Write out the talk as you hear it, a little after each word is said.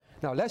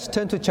Now let's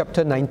turn to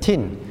chapter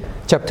 19.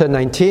 Chapter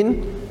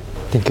 19,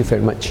 thank you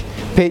very much.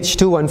 Page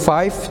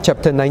 215,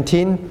 chapter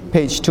 19,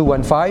 page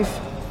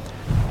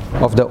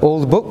 215 of the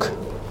old book.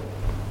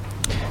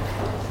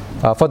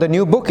 For the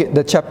new book,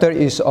 the chapter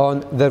is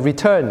on the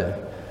return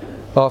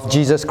of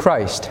Jesus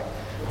Christ.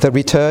 The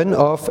return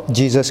of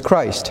Jesus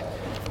Christ.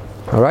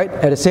 All right,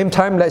 at the same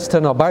time, let's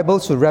turn our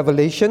Bibles to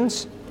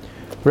Revelations.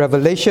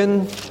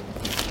 Revelation,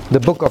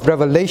 the book of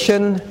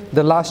Revelation,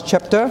 the last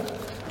chapter,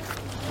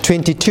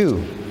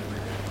 22.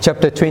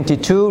 Chapter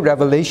 22,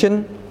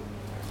 Revelation.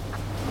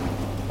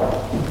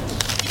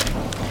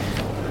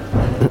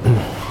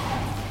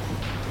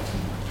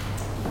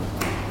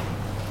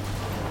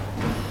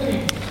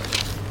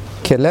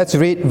 Okay, let's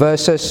read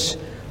verses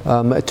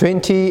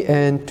 20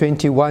 and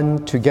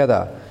 21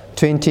 together.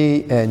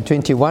 20 and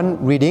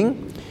 21,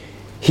 reading.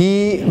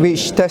 He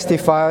which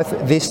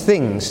testifieth these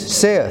things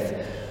saith,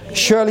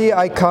 Surely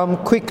I come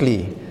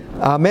quickly.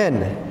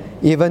 Amen.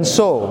 Even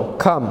so,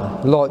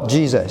 come, Lord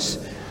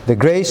Jesus. The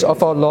grace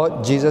of our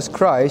Lord Jesus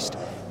Christ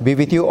be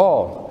with you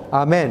all.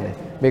 Amen.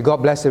 May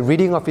God bless the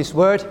reading of His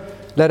Word.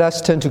 Let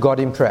us turn to God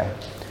in prayer.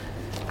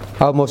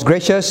 Our most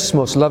gracious,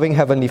 most loving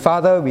Heavenly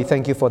Father, we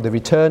thank you for the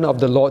return of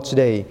the Lord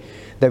today,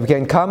 that we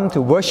can come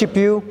to worship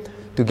you,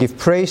 to give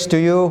praise to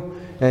you,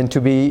 and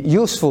to be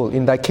useful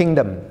in thy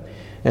kingdom.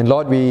 And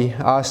Lord, we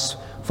ask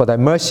for thy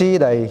mercy,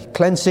 thy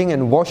cleansing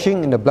and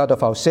washing in the blood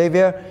of our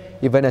Savior,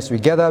 even as we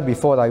gather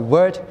before thy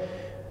word.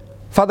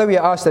 Father, we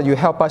ask that you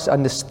help us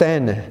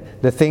understand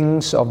the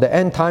things of the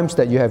end times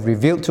that you have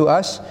revealed to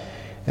us.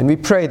 And we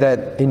pray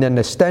that in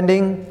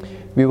understanding,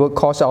 we will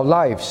cause our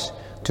lives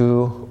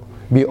to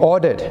be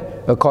ordered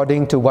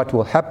according to what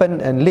will happen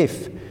and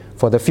live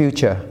for the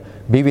future.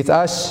 Be with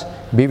us,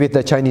 be with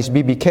the Chinese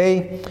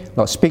BBK.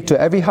 Lord, speak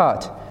to every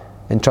heart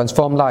and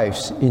transform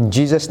lives. In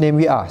Jesus' name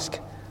we ask.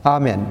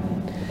 Amen.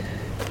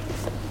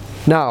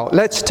 Now,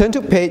 let's turn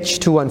to page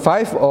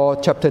 215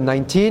 or chapter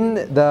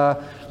 19,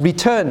 the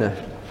return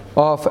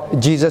of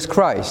Jesus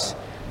Christ.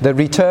 The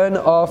return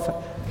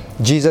of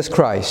Jesus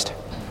Christ.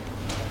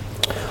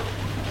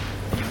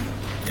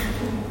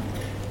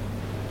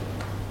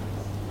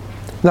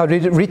 Now,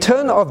 the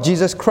return of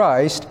Jesus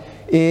Christ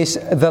is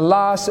the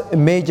last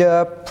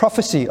major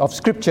prophecy of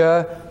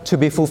Scripture to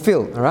be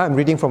fulfilled. All right, I'm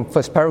reading from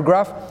first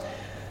paragraph.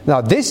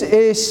 Now, this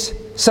is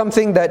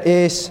something that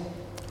is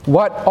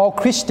what all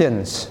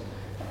Christians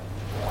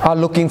are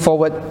looking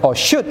forward or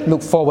should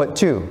look forward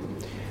to.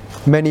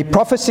 Many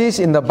prophecies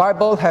in the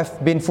Bible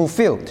have been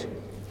fulfilled.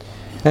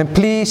 And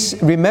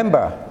please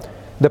remember,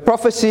 the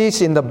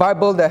prophecies in the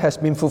Bible that has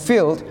been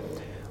fulfilled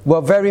were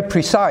very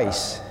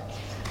precise.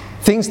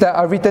 Things that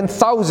are written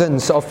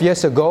thousands of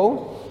years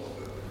ago,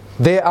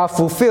 they are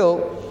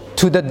fulfilled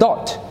to the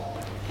dot.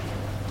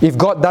 If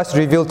God does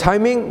reveal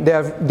timing,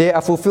 they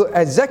are fulfilled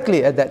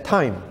exactly at that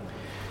time.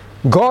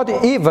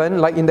 God even,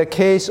 like in the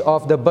case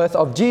of the birth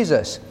of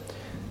Jesus,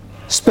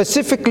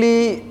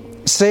 specifically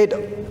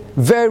said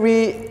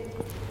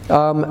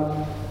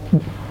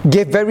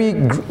gave very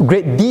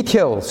great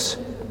details,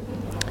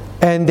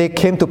 and they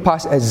came to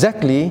pass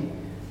exactly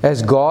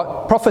as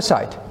God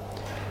prophesied.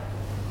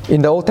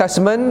 In the Old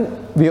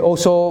Testament, we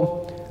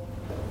also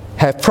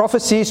have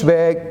prophecies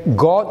where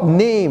God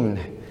named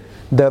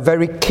the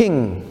very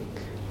king,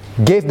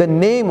 gave the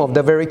name of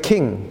the very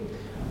king,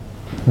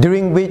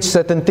 during which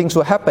certain things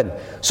will happen.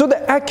 So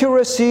the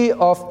accuracy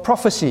of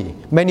prophecy,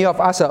 many of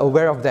us are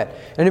aware of that.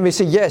 And then we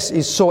say, yes,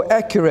 it's so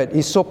accurate,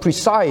 it's so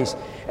precise,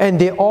 and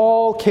they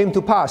all came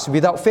to pass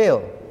without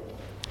fail.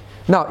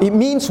 Now, it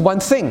means one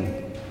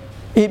thing.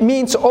 It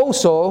means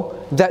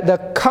also that the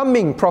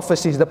coming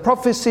prophecies, the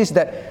prophecies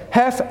that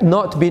have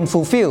not been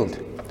fulfilled,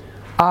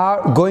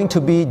 are going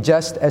to be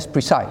just as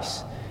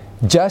precise,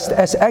 just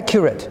as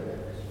accurate,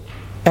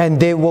 and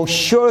they will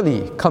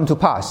surely come to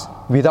pass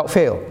without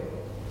fail.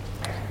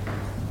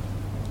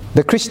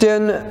 The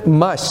Christian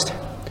must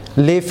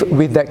live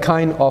with that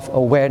kind of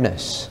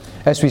awareness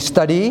as we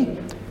study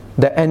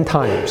the end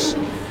times.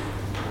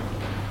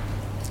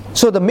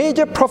 So the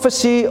major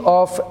prophecy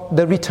of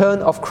the return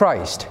of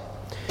Christ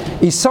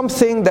is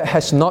something that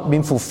has not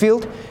been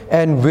fulfilled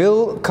and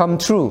will come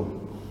true.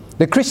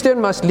 The Christian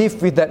must live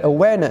with that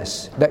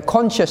awareness, that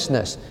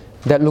consciousness,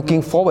 that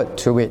looking forward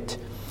to it.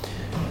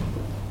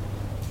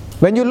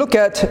 When you look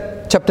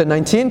at chapter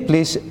 19,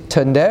 please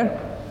turn there.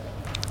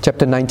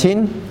 Chapter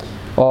 19.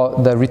 Or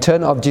the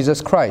return of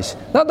Jesus Christ.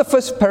 Now the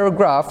first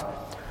paragraph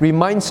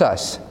reminds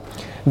us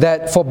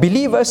that for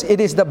believers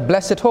it is the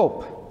blessed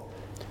hope.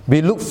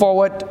 We look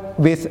forward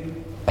with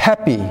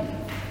happy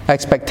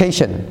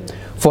expectation.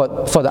 For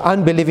the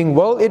unbelieving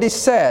world it is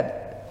sad,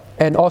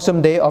 an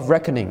awesome day of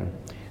reckoning.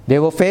 They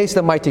will face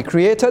the mighty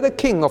Creator, the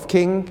King of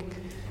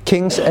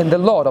kings and the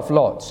Lord of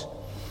lords.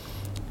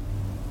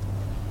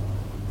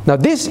 Now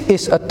this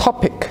is a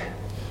topic,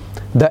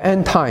 the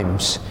end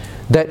times,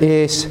 that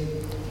is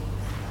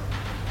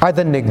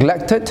either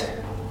neglected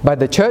by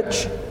the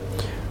church,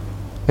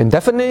 and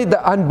definitely the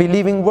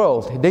unbelieving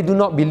world. They do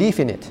not believe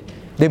in it.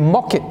 They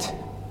mock it.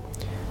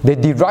 They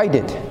deride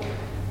it.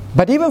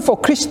 But even for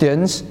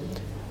Christians,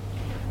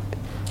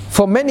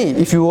 For many,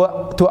 if you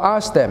were to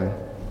ask them,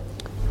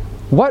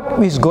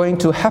 what is going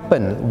to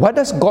happen? What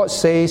does God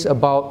say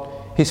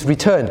about His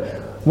return?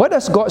 What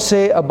does God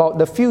say about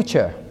the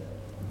future?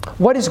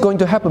 What is going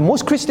to happen?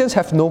 Most Christians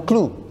have no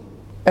clue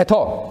at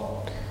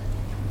all.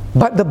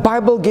 But the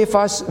Bible gave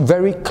us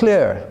very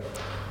clear,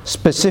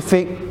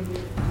 specific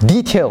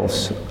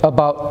details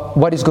about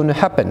what is going to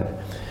happen.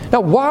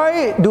 Now,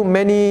 why do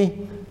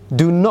many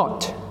do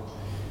not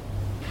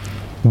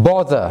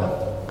bother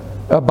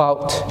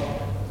about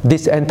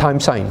these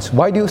end-time signs?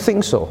 Why do you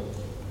think so?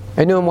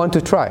 Anyone want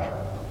to try?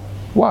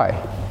 Why?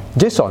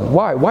 Jason,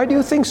 why? Why do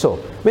you think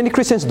so? Many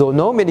Christians don't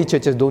know, many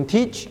churches don't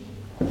teach.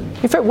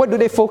 In fact, what do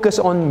they focus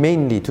on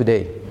mainly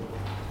today?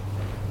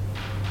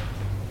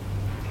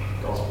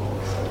 Gospel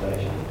of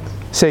salvation.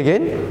 Say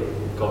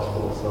again?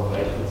 Gospel of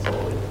salvation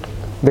solely.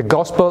 The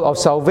gospel of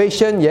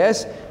salvation,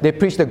 yes. They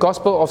preach the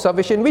gospel of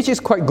salvation, which is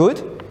quite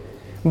good.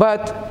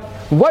 But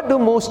what do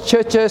most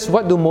churches,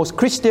 what do most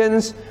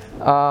Christians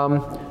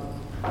are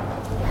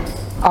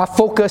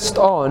focused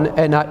on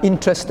and are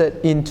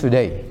interested in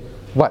today?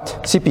 What?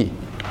 CP?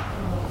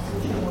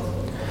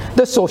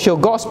 The social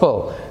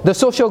gospel. The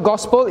social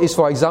gospel is,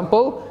 for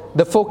example,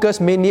 the focus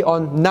mainly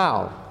on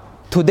now,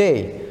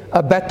 today,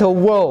 a better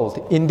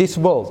world in this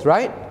world,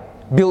 right?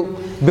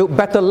 Build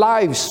better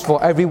lives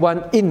for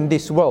everyone in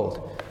this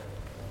world.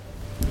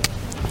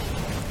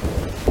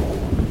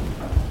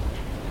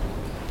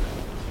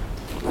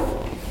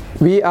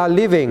 We are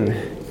living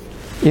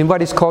in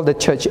what is called the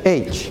church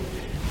age.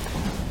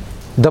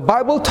 The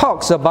Bible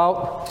talks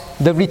about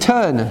the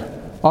return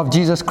of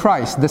Jesus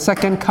Christ, the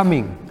second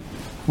coming,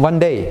 one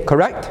day,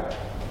 correct?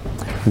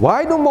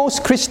 Why do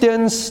most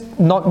Christians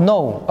not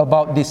know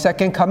about the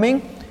second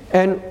coming,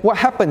 and what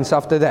happens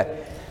after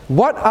that?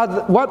 What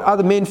are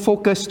the main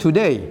focus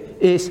today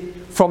is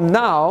from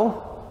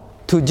now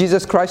to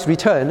Jesus Christ's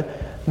return.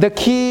 The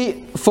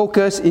key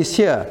focus is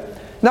here.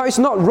 Now, it's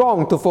not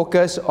wrong to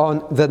focus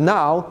on the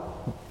now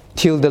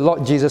till the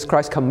Lord Jesus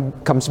Christ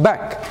comes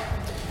back.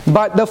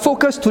 But the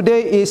focus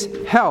today is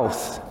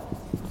health,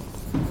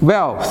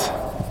 wealth,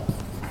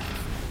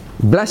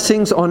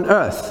 blessings on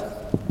earth.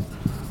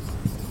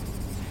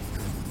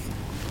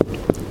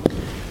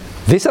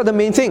 These are the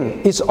main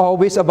thing. It's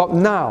always about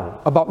now,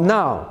 about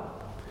now.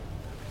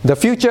 The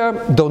future,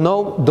 don't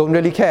know, don't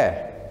really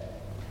care.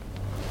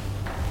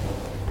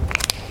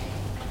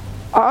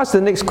 I ask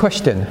the next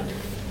question.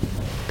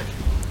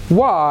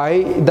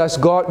 Why does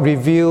God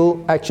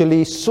reveal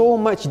actually so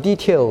much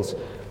details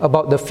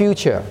about the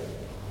future?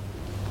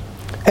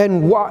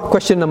 And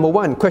question number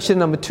one. Question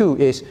number two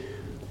is,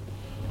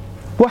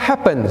 what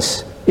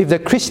happens if the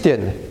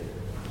Christian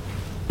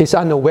is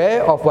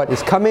unaware of what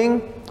is coming,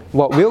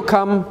 what will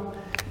come,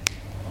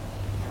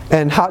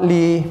 and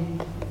hardly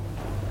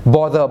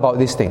bother about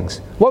these things?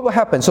 What will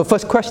happen? So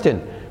first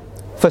question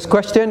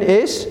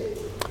is,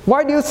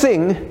 why do you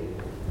think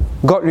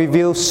God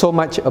reveals so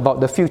much about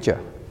the future?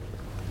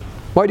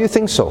 Why do you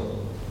think so?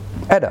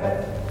 Ada,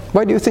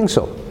 why do you think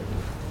so?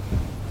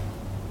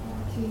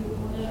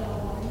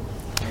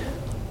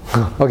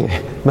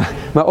 Okay,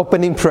 my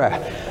opening prayer.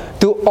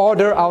 To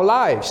order our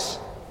lives.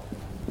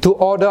 To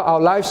order our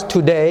lives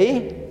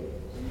today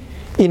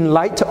in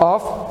light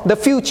of the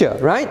future,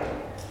 right?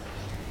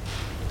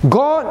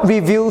 God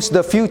reveals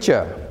the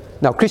future.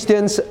 Now,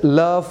 Christians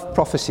love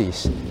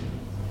prophecies.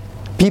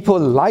 People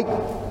like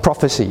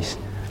prophecies.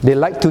 They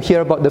like to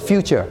hear about the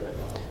future.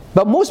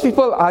 But most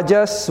people are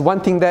just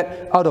wanting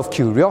that out of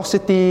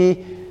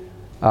curiosity,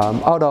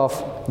 out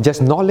of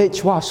just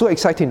knowledge. Wow, so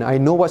exciting, I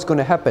know what's going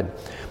to happen.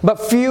 But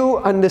few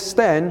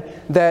understand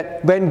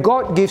that when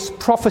God gives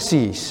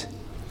prophecies,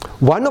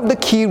 one of the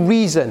key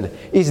reasons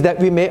is that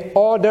we may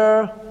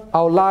order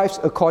our lives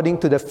according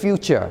to the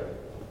future.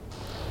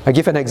 I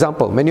give an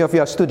example. Many of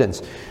you are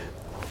students.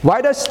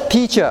 Why does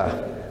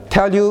teacher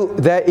tell you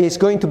there is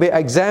going to be an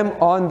exam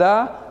on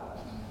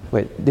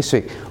this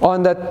week,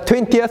 on the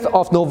 20th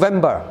of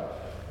November?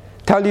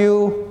 Tell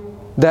you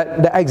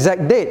that the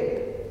exact date,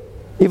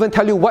 even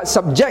tell you what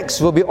subjects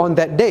will be on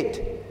that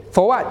date.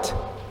 For what?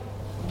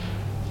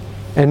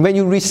 And when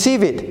you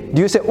receive it,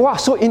 do you say, wow,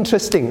 so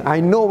interesting, I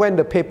know when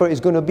the paper is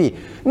going to be?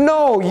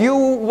 No, you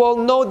will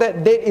know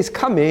that date is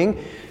coming.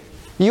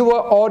 You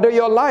will order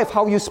your life,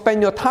 how you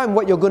spend your time,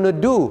 what you're going to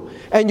do.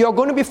 And you're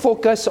going to be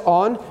focused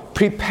on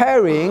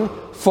preparing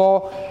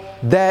for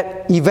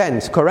that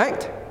event,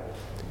 correct?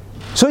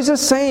 So it's the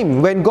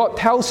same when God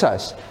tells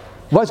us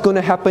what's going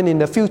to happen in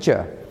the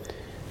future.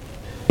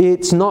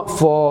 It's not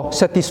for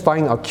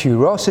satisfying our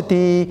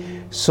curiosity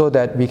so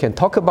that we can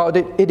talk about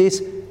it. It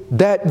is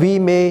that we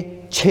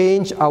may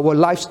change our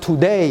lives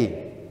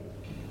today,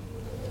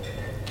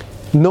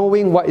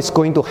 knowing what is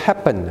going to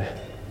happen.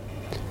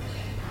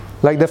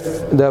 Like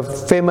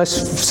the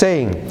famous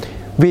saying,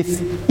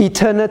 with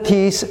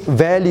eternity's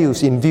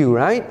values in view,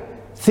 right?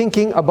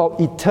 Thinking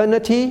about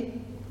eternity,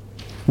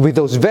 with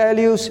those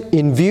values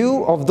in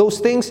view of those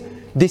things,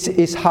 this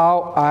is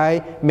how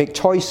I make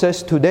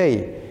choices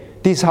today.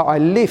 This is how I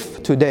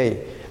live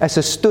today, as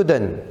a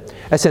student,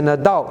 as an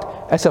adult,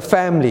 as a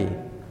family.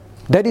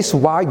 That is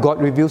why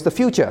God reveals the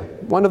future.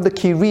 One of the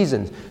key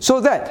reasons. So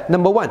that,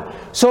 number one.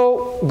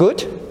 So,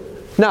 good.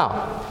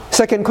 Now,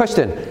 second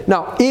question.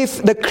 Now,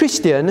 if the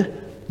Christian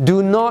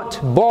do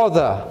not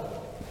bother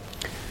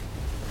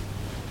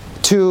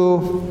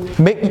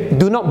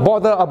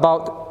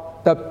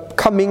about the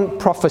coming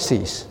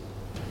prophecies,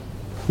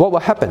 what will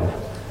happen?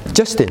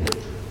 Justin.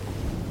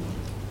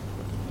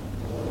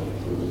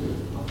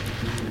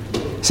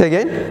 Say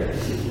again?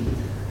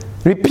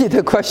 Repeat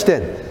the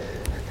question.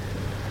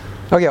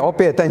 Okay, I'll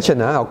pay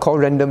attention. I'll call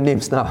random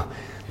names now.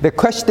 The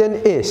question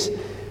is,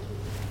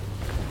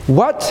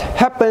 what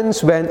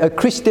happens when a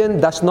Christian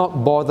does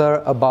not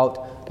bother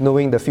about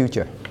knowing the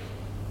future?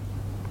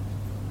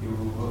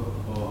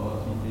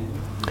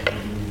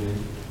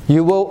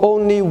 You will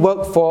only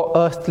work for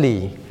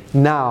earthly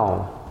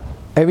now.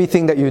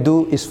 Everything that you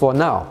do is for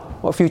now.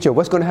 What future?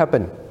 What's going to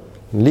happen?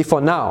 Live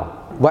for now.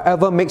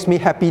 Whatever makes me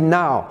happy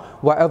now.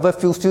 Whatever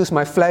fulfills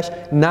my flesh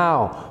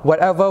now.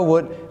 Whatever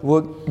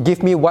would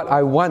give me what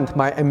I want,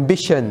 my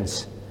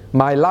ambitions,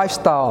 my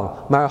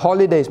lifestyle, my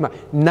holidays,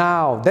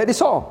 now. That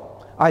is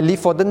all. I live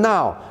for the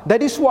now.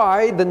 That is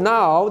why the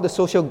now, the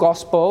social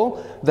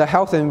gospel, the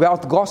health and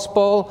wealth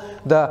gospel,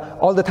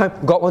 all the time,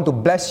 God wants to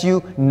bless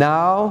you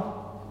now,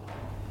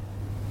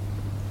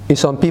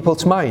 is on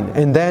people's mind.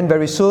 And then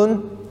very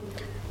soon,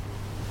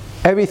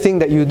 everything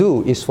that you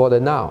do is for the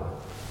now.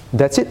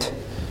 That's it.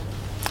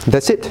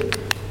 That's it.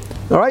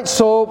 Alright,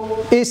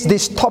 so is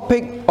this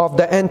topic of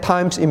the end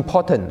times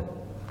important?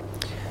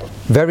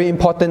 Very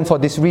important for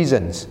these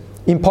reasons.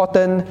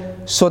 Important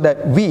so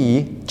that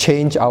we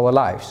change our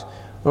lives.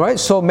 Alright,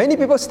 so many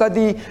people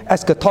study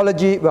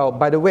eschatology. Well,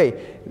 by the way,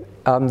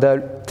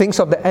 the things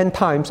of the end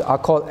times are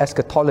called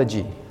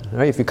eschatology.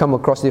 Right? If you come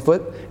across this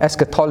word,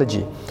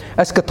 eschatology.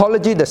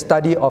 Eschatology, the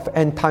study of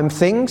end time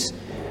things.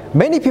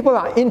 Many people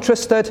are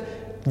interested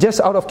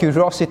just out of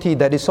curiosity,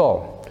 that is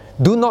all.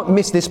 Do not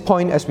miss this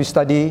point as we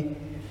study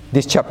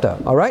this chapter.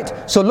 Alright?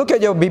 So look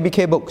at your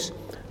BBK books.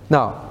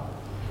 Now,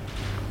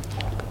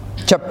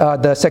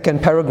 the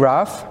second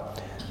paragraph,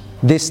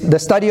 the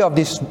study of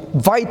this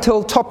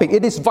vital topic.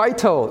 It is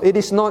vital. It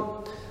is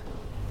not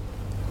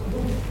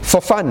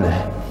for fun.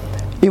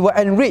 It will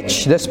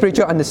enrich the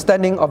spiritual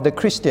understanding of the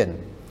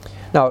Christian.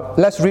 Now,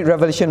 let's read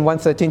Revelation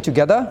 1:13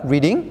 together,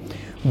 reading.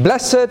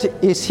 Blessed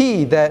is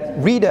he that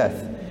readeth,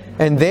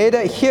 and they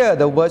that hear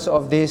the words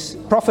of this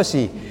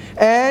prophecy,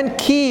 and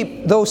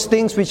keep those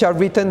things which are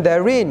written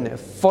therein,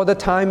 for the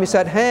time is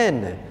at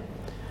hand.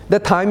 The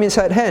time is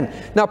at hand.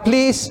 Now,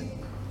 please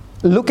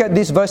look at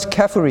this verse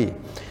carefully.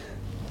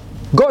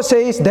 God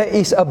says there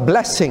is a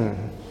blessing.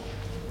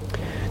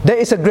 There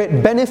is a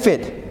great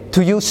benefit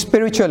to you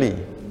spiritually,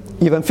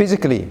 even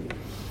physically.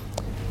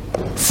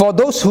 For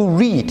those who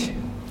read,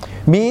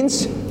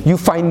 means you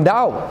find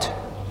out.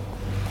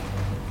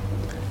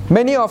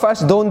 Many of us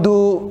don't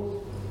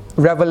do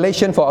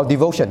Revelation for our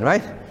devotion,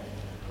 right?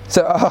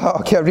 So,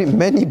 okay, I read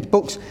many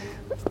books.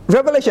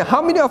 Revelation,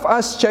 how many of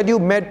us schedule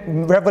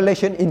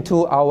Revelation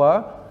into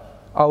our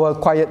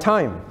quiet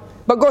time?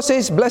 But God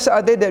says, blessed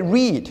are they that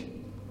read.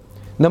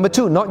 Number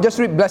two, not just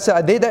read, blessed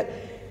are they that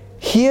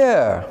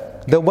hear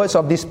the words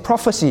of this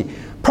prophecy.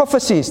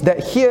 Prophecies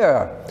that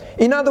hear.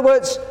 In other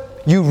words,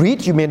 you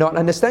read, you may not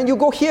understand, you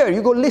go hear,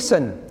 you go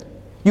listen.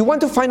 You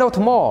want to find out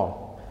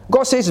more.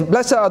 God says,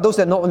 blessed are those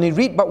that not only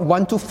read, but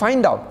want to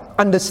find out,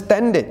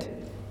 understand it.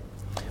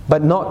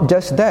 But not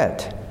just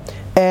that.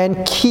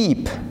 And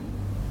keep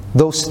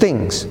those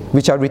things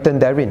which are written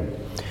therein.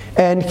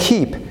 And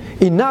keep.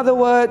 In other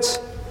words,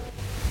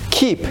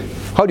 keep.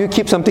 How do you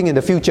keep something in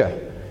the future?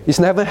 It's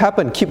never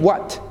happened. Keep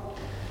what?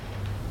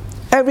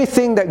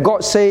 Everything that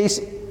God says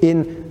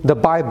in the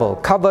Bible,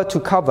 cover to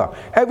cover.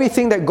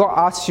 Everything that God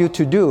asks you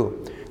to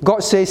do. God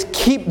says,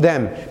 keep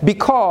them,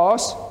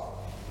 because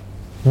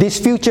this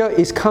future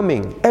is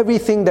coming.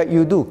 Everything that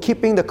you do,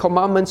 keeping the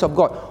commandments of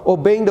God,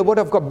 obeying the word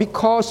of God,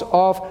 because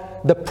of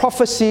the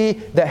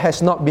prophecy that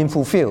has not been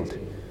fulfilled.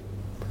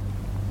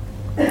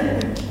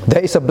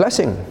 There is a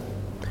blessing.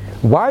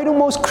 Why do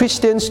most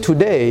Christians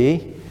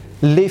today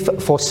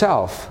live for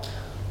self?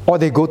 Or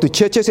they go to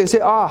churches and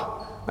say,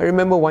 I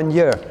remember one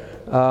year,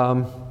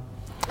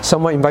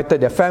 someone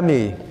invited their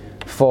family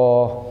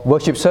for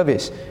worship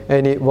service,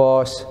 and it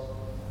was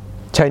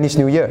Chinese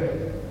New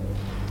Year.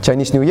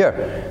 Chinese New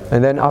Year.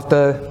 And then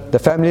after the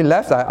family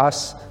left, I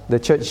asked the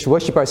church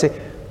worshiper, I said,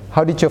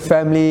 how did your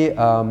family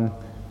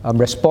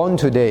respond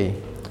today?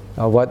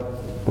 What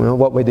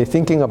were they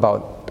thinking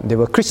about? They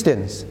were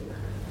Christians.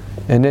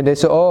 And then they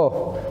said,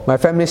 my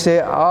family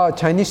said,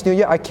 Chinese New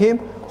Year, I came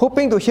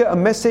hoping to hear a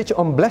message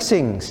on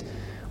blessings,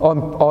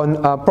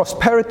 on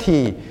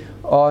prosperity,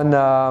 on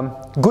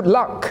good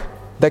luck,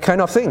 that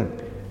kind of thing.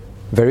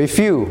 Very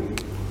few.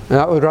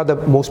 Rather,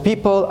 most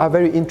people are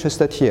very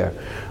interested here.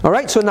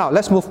 Alright, so now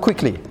let's move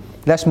quickly.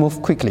 Let's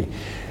move quickly.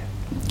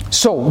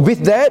 So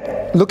with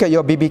that, look at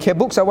your BBK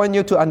books. I want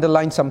you to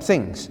underline some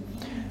things.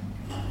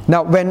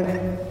 Now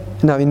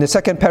in the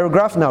second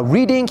paragraph, now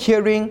reading,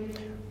 hearing,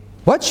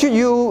 what should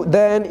you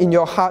then in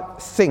your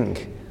heart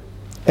think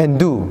and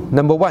do?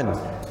 Number one,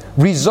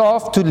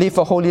 Resolve to live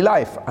a holy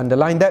life.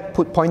 Underline that,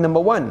 put point number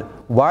 1.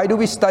 Why do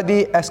we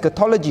study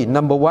eschatology?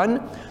 Number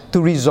 1,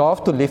 to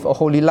resolve to live a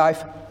holy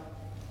life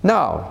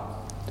now.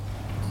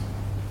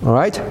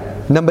 Alright?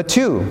 Number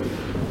 2,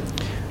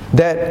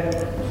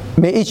 that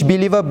may each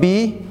believer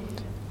be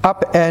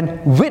up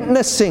and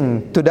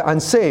witnessing to the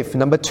unsaved.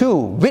 Number 2,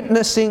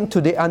 witnessing to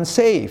the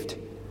unsaved.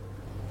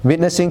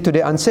 Witnessing to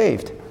the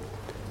unsaved.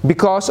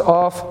 Because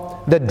of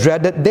the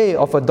dreaded day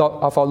of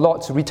our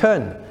Lord's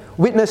return.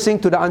 Witnessing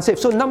to the unsaved.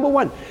 So number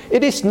 1,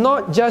 it is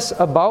not just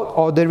about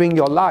ordering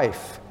your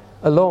life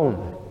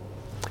alone.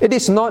 It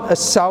is not a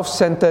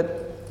self-centered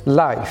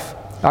life.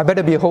 I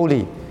better be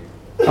holy.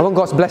 I want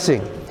God's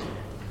blessing.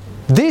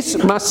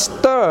 This must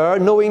stir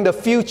knowing the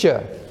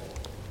future.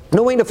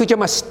 Knowing the future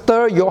must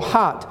stir your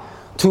heart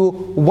to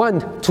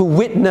want to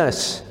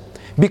witness.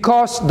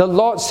 Because the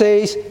Lord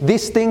says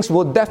these things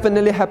will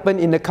definitely happen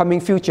in the coming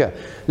future.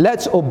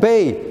 Let's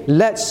obey.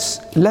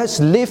 Let's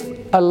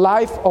live a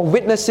life of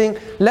witnessing.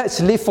 Let's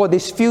live for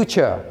this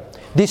future.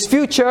 This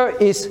future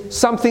is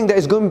something that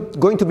is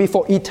going to be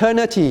for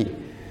eternity.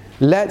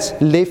 Let's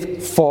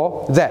live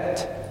for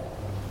that.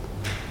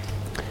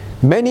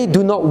 Many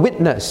do not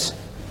witness,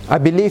 I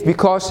believe,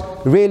 because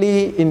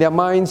really in their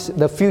minds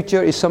the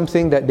future is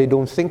something that they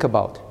don't think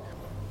about.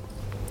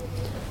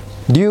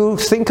 Do you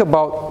think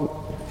about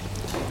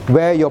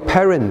where your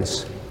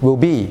parents will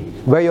be,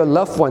 where your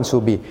loved ones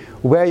will be,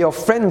 where your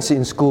friends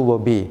in school will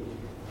be?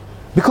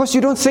 Because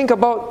you don't think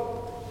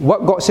about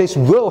what God says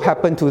will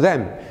happen to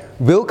them,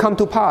 will come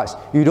to pass.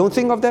 You don't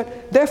think of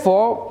that.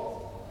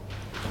 Therefore,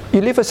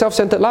 you live a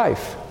self-centered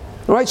life.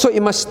 Right? So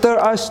it must stir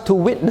us to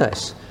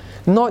witness,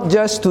 not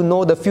just to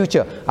know the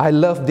future. I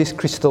love this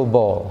crystal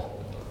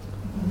ball.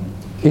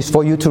 It's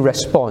for you to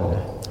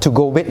respond, to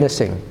go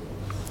witnessing.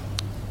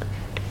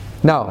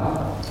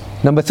 Now,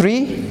 number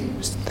 3,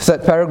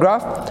 third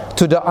paragraph,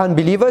 to the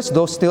unbelievers,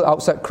 those still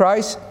outside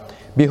Christ,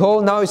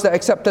 behold, now is the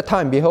accepted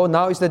time. Behold,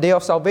 now is the day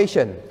of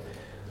salvation.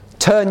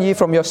 Turn ye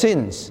from your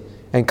sins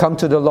and come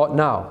to the Lord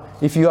now.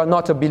 If you are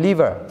not a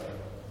believer,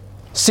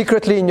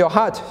 secretly in your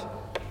heart,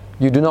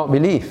 you do not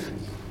believe.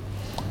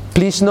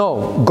 Please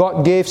know,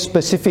 God gave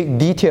specific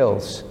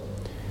details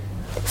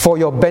for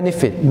your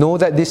benefit. Know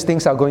that these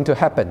things are going to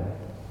happen.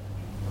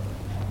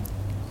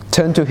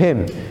 Turn to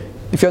Him.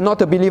 If you're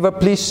not a believer,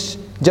 please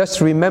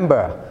just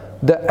remember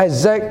the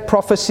exact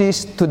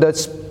prophecies to the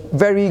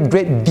very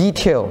great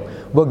detail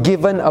were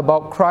given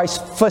about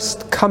Christ's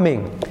first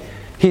coming.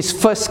 His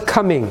first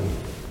coming.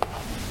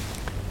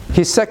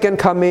 His second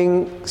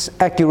coming's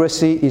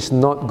accuracy is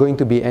not going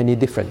to be any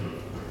different.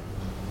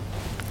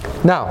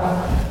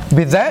 Now,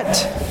 with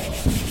that,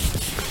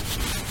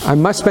 I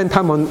must spend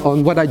time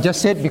on what I just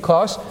said,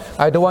 because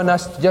I don't want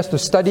us just to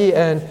study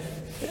and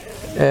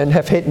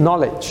have hate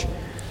knowledge.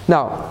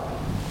 Now,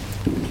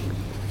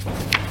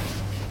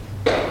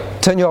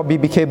 turn your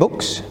BBK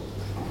books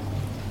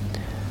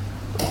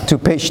to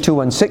page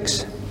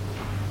 216.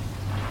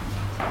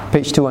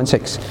 Page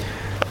 216.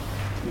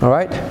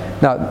 Alright?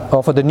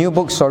 Now, for the new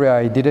book, sorry,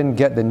 I didn't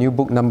get the new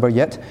book number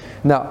yet.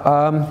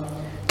 Now,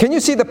 can you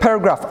see the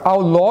paragraph? Our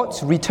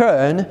Lord's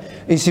return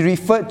is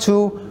referred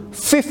to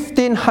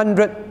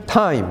 1,500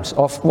 times,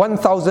 or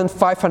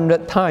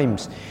 1,500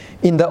 times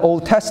in the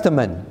Old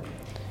Testament.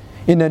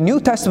 In the New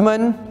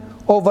Testament,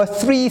 over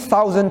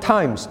 3,000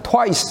 times,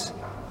 twice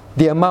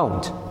the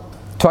amount,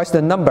 twice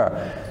the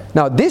number.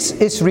 Now, this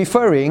is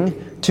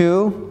referring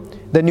to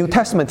the New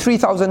Testament,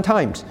 3,000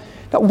 times.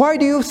 Now, why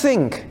do you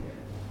think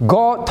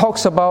God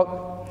talks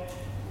about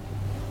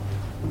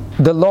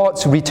the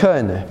Lord's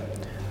return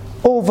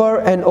over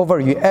and over?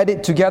 You add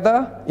it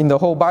together in the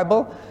whole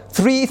Bible,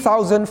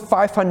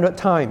 3,500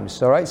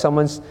 times. All right,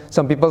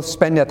 some people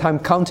spend their time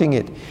counting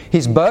it.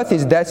 His birth,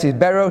 His death, His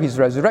burial, His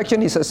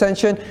resurrection, His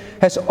ascension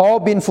has all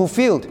been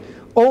fulfilled.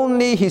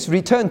 Only His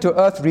return to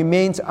earth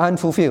remains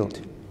unfulfilled.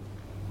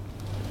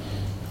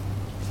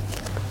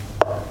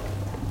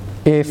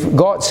 If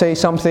God says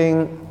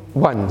something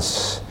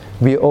once,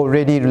 we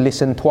already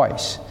listen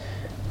twice.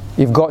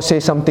 If God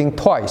says something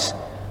twice,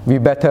 we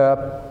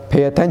better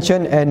pay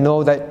attention and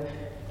know that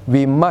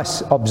we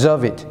must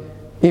observe it.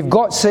 If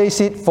God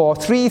says it for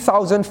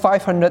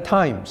 3,500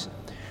 times,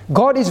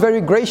 God is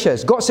very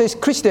gracious. God says,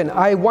 Christian,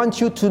 I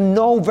want you to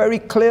know very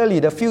clearly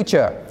the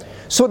future,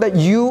 so that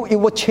it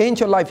will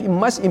change your life. It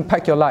must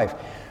impact your life.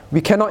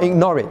 We cannot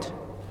ignore it.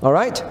 All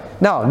right?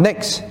 Now,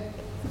 next.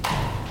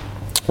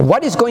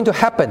 What is going to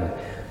happen?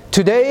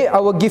 Today, I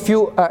will give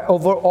you an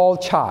overall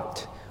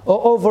chart,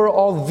 or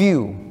overall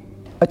view,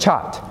 a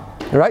chart.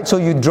 All right? So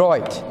you draw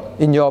it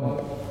in your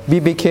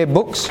BBK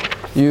books.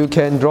 You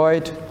can draw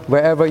it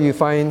wherever you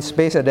find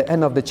space at the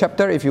end of the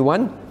chapter if you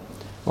want,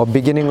 or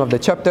beginning of the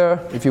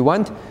chapter if you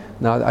want.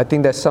 Now, I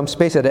think there's some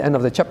space at the end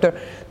of the chapter.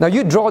 Now,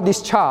 you draw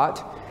this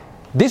chart.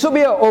 This will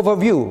be an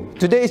overview.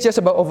 Today is just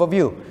about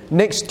overview.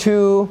 Next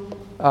to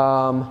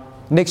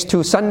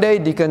Sunday,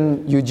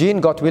 Deacon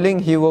Eugene, God willing,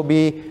 he will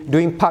be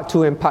doing part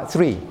 2 and part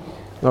 3.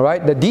 All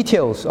right, the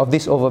details of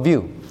this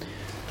overview.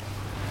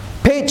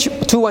 Page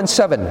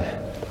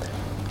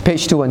 217.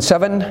 Page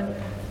 217.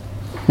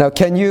 Now,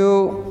 can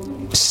you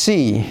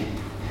see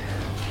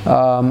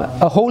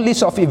a whole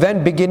list of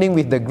events beginning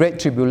with the Great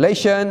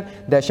Tribulation.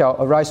 There shall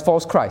arise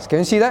false Christ. Can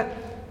you see that?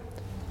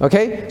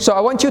 Okay, so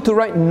I want you to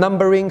write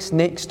numberings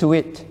next to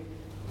it.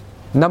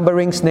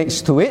 Numberings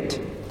next to it.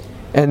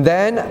 And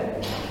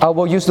then I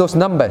will use those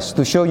numbers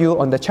to show you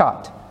on the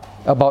chart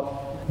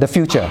about the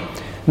future.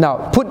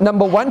 Now, put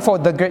number 1 for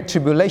the Great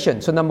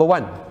Tribulation. So number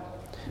 1,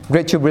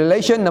 Great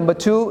Tribulation. Number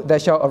 2, there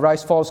shall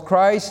arise false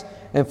Christ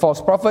and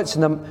false prophets.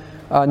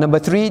 Number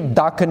 3,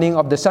 darkening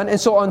of the sun, and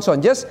so on, so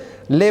on. Just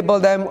label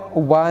them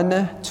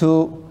 1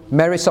 to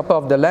marriage supper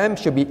of the Lamb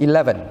should be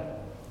 11.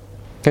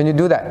 Can you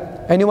do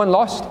that? Anyone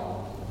lost?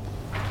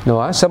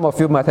 No, some of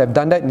you might have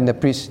done that in the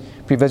previous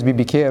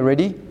BBK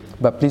already,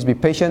 but please be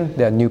patient,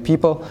 there are new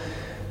people.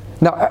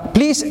 Now,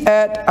 please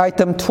add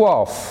item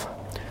 12.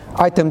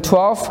 Item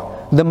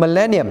 12, the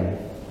millennium.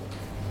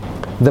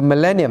 The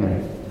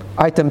millennium.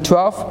 Item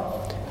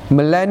 12,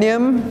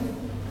 millennium,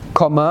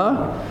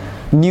 comma,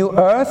 new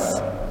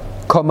earth,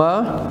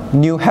 comma,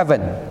 new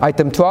heaven.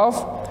 Item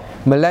 12,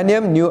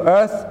 millennium, new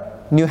earth,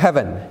 new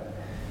heaven.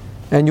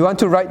 And you want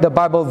to write the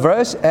Bible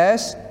verse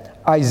as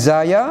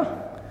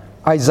Isaiah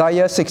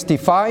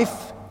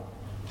 65,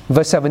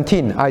 verse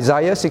 17.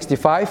 Isaiah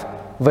 65,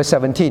 verse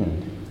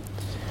 17.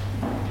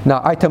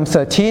 Now, item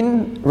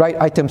 13,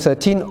 write item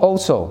 13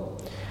 also.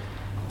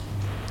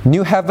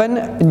 New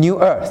heaven,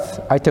 new earth.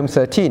 Item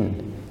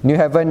 13, new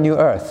heaven, new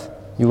earth.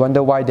 You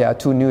wonder why there are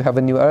 2 new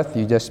heaven, new earth.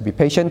 You just be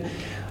patient.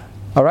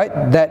 All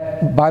right,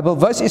 that Bible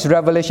verse is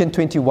Revelation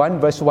 21,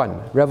 verse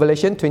 1.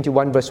 Revelation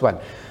 21, verse 1.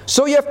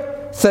 So you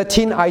have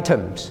 13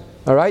 items,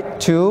 all right,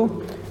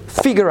 to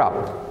figure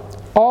out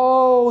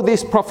all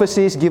these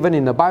prophecies given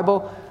in the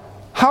Bible.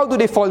 How do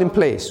they fall in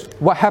place?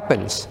 What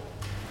happens?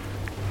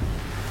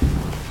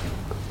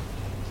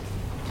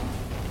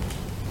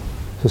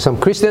 So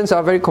some Christians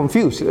are very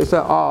confused. It's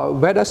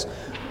like, where does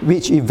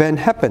which event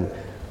happen?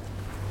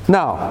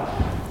 Now,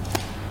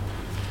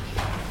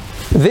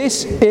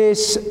 this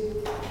is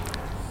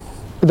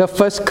the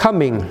first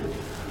coming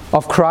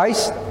of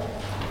Christ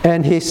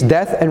and His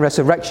death and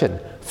resurrection.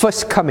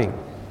 First coming.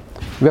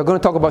 We are going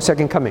to talk about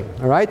second coming,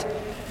 all right?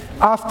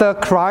 After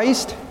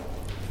Christ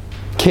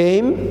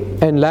came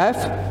and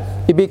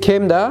left, it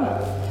became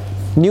the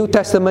New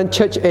Testament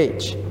church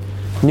age.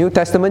 New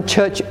Testament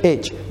church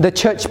age. The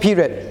church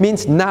period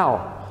means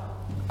now,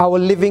 our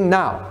living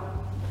now.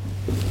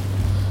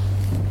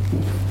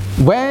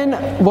 When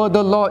will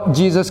the Lord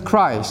Jesus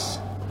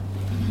Christ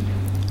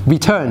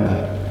return?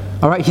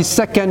 All right, His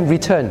second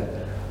return.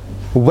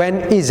 When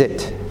is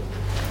it?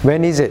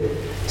 When is it?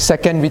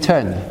 Second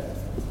return.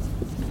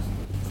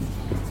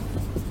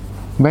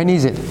 When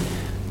is it?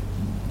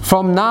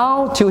 From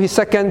now till His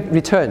second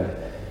return.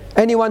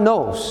 Anyone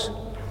knows?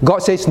 God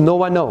says no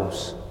one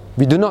knows.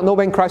 We do not know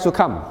when Christ will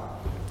come.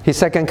 His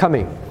second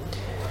coming.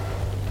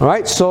 All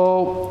right,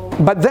 so,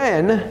 but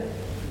then,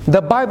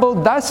 the Bible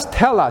does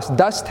tell us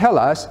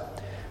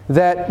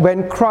that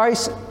when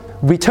Christ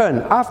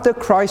return, after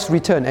Christ's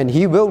return, and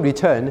He will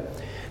return,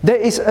 there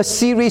is a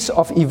series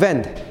of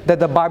events that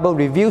the Bible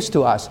reveals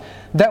to us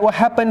that will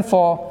happen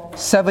for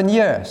 7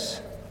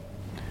 years.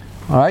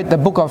 All right, the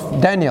book of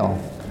Daniel,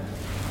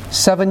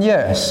 7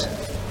 years.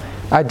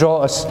 I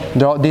draw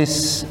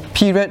this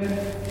period.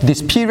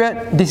 This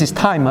is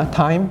time.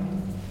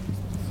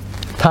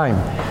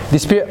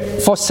 This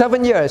period for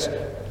 7 years.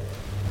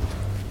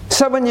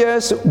 7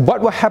 years.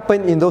 What will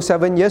happen in those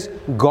 7 years?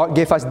 God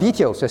gave us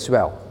details as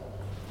well.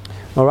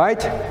 All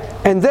right?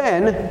 And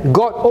then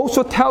God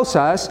also tells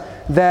us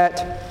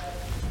that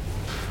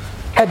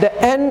at the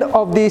end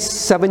of these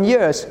 7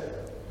 years,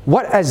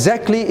 what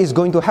exactly is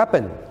going to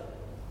happen?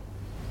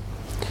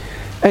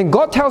 And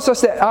God tells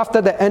us that after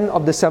the end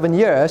of the 7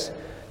 years,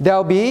 there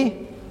will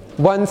be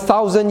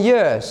 1,000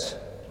 years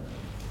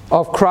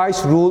of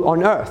Christ's rule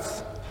on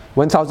earth.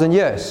 1,000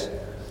 years.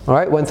 All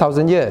right?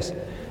 1,000 years.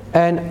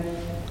 And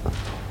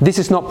this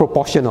is not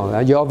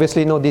proportional. You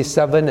obviously know this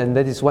 7 and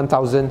that is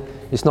 1,000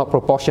 is not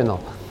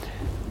proportional.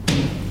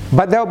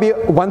 But there will be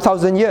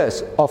 1,000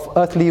 years of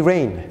earthly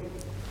reign.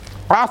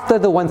 After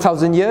the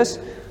 1,000 years,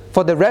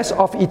 for the rest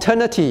of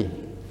eternity,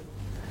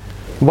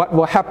 what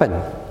will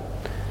happen?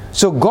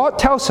 So God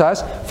tells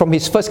us from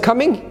His first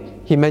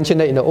coming, He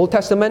mentioned it in the Old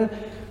Testament,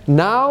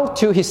 now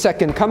to His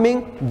second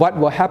coming, what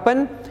will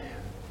happen?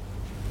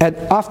 And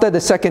after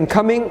the second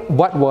coming,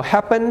 what will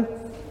happen?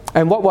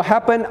 And what will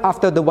happen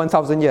after the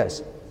 1,000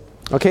 years?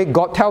 Okay,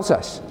 God tells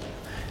us.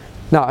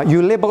 Now,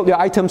 you labeled your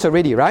items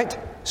already, right?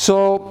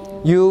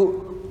 So,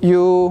 you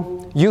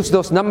use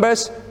those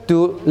numbers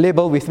to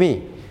label with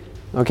me.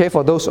 Okay,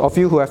 for those of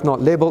you who have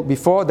not labeled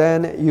before,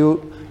 then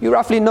you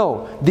roughly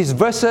know these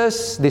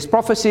verses, these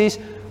prophecies,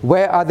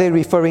 where are they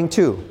referring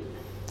to?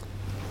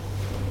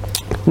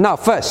 Now,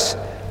 first,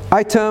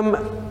 item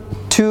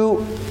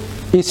 2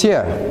 is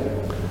here.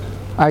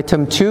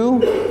 Item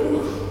 2,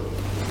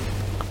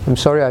 I'm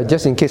sorry,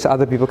 just in case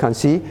other people can't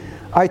see.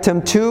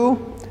 Item 2,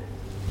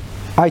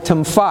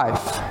 item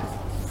 5.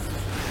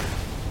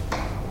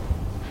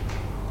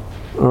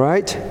 All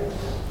right.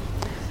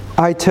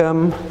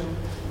 Item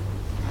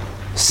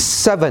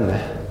 7.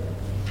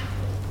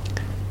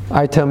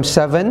 Item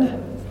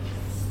 7.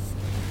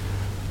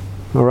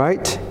 All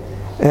right.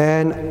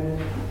 And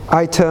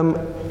item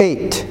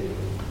 8.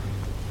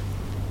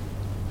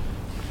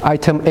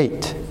 Item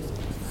 8.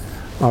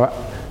 All right.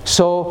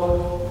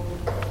 So,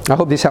 I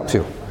hope this helps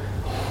you.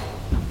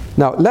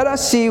 Now, let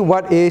us see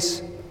what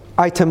is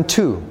item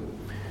 2.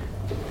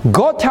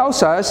 God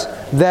tells us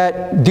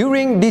that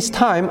during this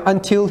time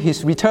until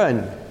His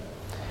return,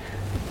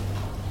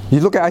 you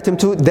look at item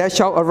 2, there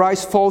shall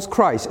arise false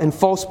Christs and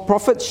false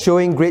prophets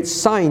showing great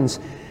signs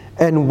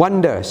and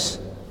wonders.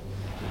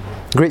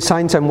 Great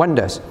signs and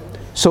wonders.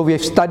 So we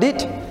have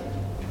studied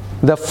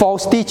the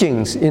false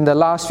teachings in the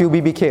last few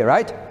BBK,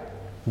 right?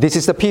 This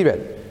is the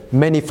period.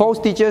 Many false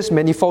teachers,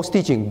 many false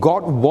teaching.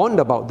 God warned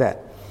about that.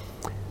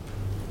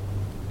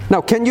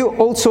 Now, can you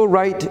also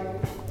write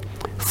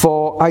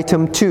for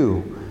item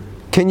 2?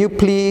 Can you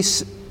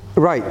please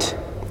write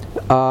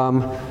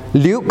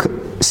Luke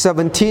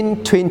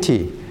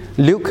 17:20.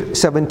 Luke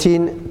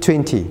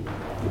 17:20.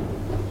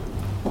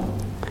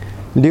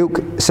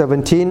 Luke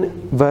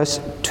 17 verse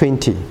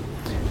 20.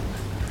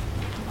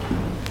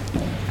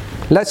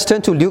 Let's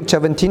turn to Luke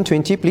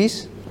 17:20,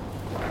 please.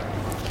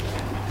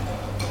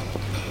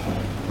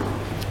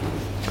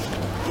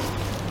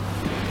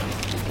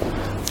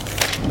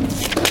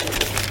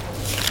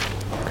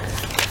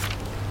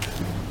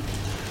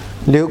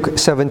 Luke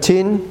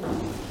 17.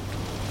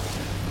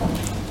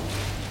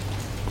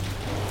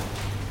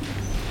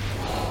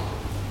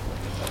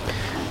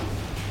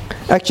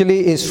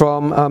 Actually, it's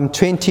from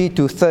 20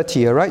 to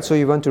 30, all right? So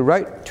you want to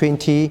write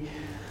 20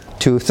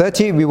 to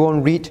 30. We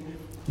won't read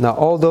now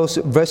all those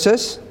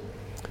verses.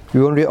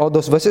 We won't read all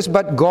those verses.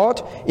 But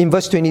God, in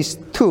verse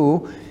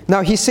 22,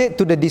 now He said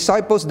to the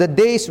disciples, the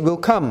days will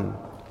come.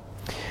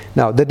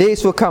 Now, the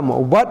days will come.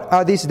 What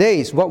are these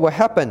days? What will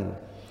happen?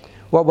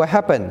 What will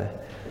happen?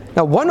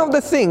 Now, one of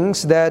the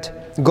things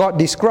that God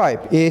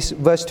described is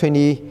verse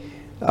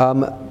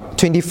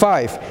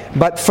 25.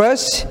 But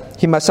first,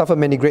 He must suffer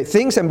many great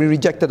things and be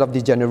rejected of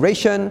the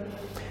generation.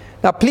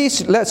 Now,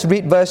 please, let's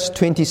read verse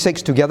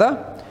 26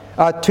 together.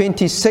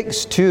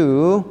 26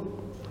 to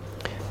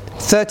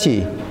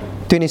 30.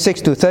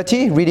 26 to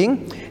 30,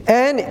 reading.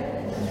 And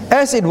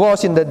as it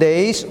was in the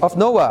days of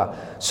Noah,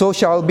 so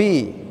shall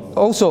be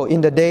also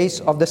in the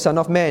days of the Son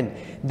of Man.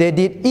 They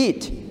did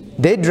eat,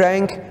 they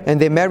drank, and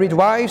they married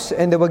wives,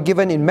 and they were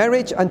given in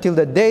marriage until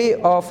the day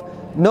of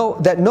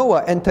that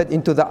Noah entered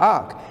into the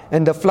ark,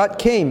 and the flood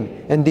came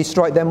and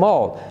destroyed them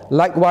all.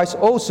 Likewise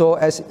also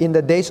as in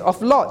the days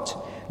of Lot.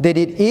 They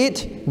did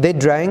eat, they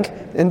drank,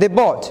 and they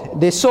bought,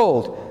 they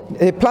sold,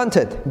 they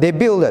planted, they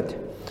builded.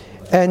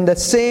 And the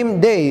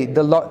same day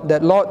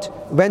that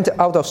Lot went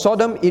out of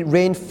Sodom, it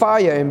rained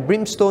fire and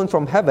brimstone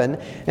from heaven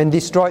and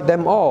destroyed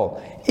them all.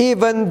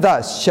 Even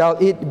thus shall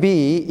it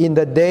be in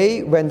the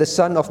day when the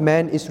Son of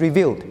Man is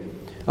revealed.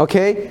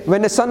 Okay?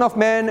 When the Son of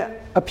Man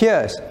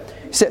appears.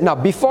 He said, now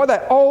before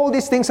that, all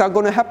these things are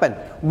going to happen.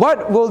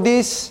 What will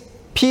this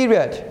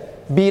period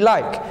be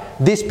like?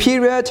 This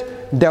period,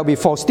 there will be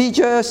false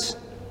teachers.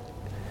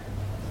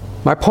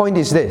 My point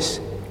is this.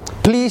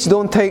 Please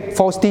don't take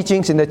false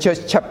teachings in the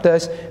church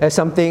chapters as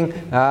something,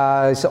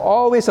 it's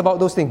always about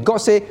those things. God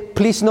said,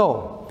 please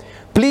know.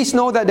 Please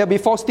know that there will be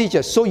false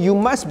teachers. So you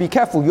must be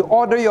careful. You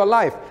order your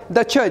life,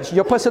 the church,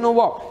 your personal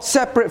walk,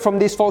 separate from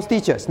these false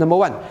teachers, number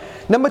one.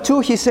 Number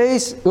two, He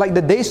says, like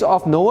the days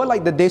of Noah,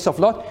 like the days of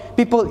Lot,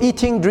 people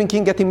eating,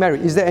 drinking, getting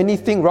married. Is there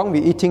anything wrong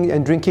with eating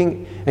and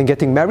drinking and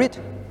getting married?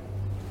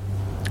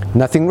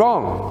 Nothing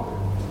wrong.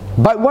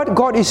 But what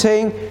God is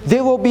saying,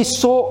 they will be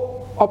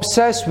so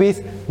obsessed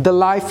with the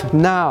life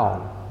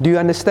now. Do you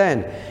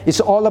understand? It's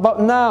all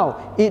about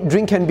now. Eat,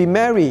 drink, and be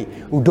merry.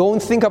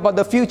 Don't think about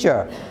the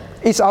future.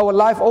 Is our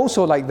life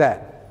also like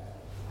that?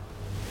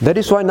 That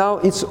is why now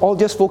it's all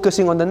just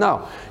focusing on the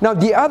now. Now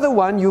the other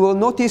one, you will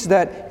notice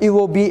that it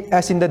will be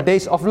as in the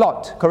days of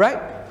Lot,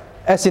 correct?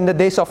 As in the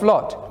days of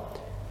Lot.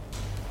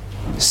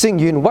 Sing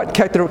Yun, what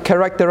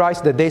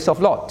characterized the days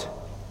of Lot?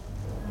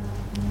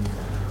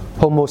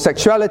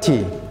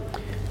 Homosexuality.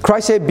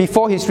 Christ said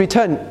before His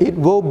return, it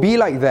will be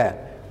like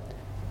that.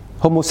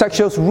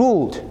 Homosexuals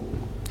ruled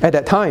at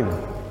that time.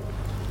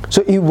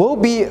 So it will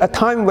be a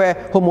time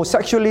where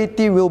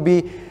homosexuality will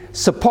be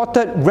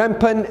supported,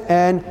 rampant,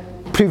 and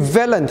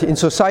prevalent in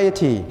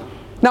society.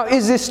 Now,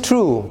 is this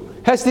true?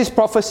 Has this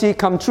prophecy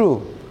come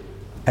true?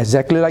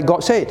 Exactly like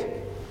God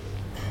said.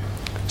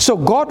 So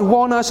God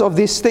warned us of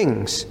these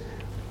things.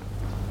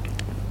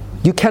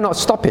 You cannot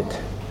stop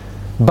it,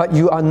 but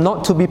you are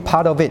not to be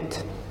part of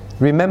it.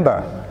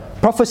 Remember,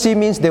 prophecy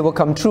means they will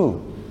come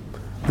true.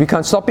 We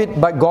can't stop it,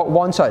 but God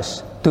wants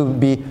us to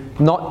be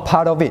not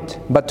part of it,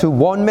 but to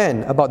warn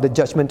men about the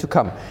judgment to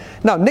come.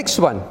 Now, next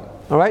one.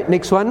 All right,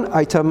 next one,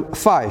 item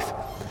 5.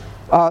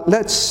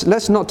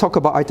 Let's not talk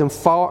about item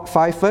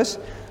 5 first.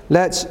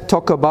 Let's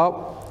talk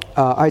about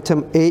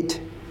item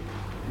 8.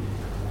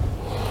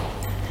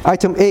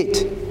 Item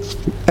 8,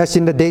 as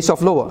in the days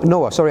of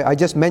Noah. Sorry, I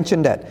just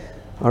mentioned that.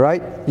 All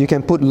right, you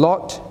can put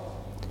Lot,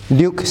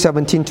 Luke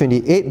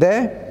 17:28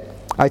 there.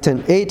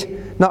 Item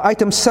 8. Now,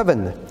 item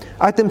 7.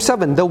 Item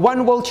 7, the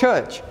one world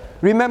church.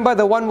 Remember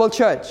the One World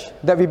Church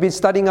that we've been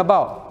studying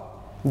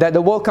about, that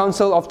the World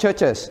Council of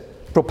Churches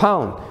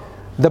propound.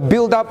 The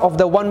build-up of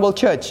the One World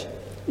Church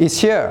is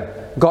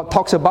here. God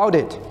talks about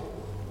it.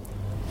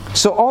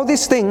 So all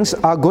these things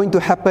are going to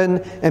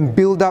happen and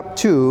build up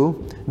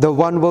to the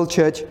One World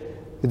Church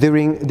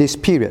during this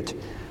period.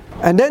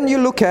 And then you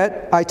look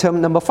at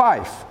item number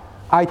 5.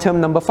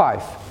 Item number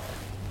 5.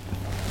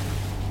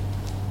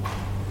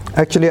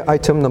 Actually,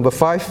 item number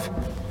 5.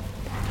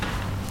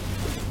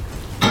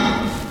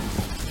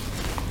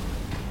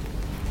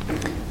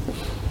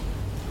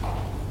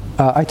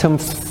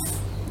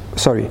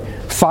 Sorry,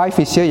 5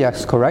 is here,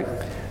 yes, correct.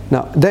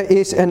 Now, there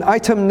is an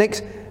item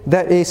next,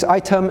 that is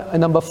item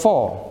number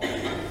 4.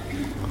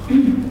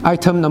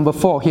 Item number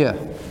 4 here.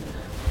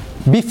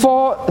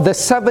 Before the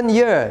 7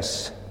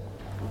 years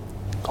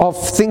of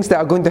things that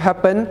are going to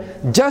happen,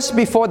 just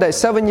before that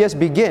 7 years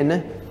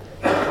begin,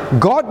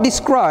 God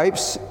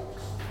describes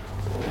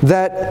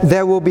that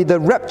there will be the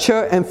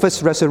rapture and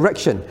first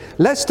resurrection.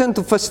 Let's turn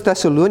to 1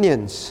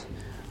 Thessalonians.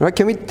 Right,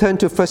 can we turn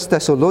to 1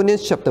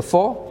 Thessalonians chapter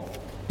 4,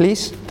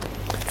 please?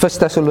 1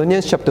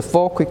 Thessalonians chapter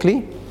 4,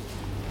 quickly.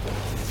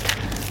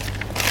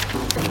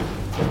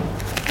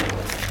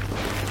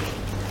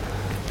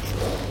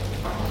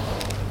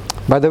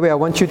 By the way, I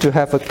want you to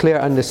have a clear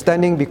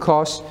understanding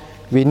because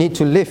we need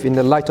to live in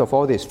the light of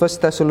all this. 1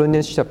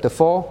 Thessalonians chapter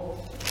 4.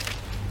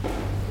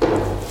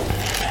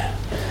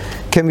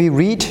 Can we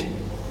read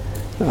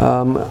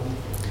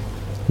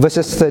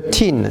verses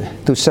 13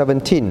 to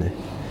 17?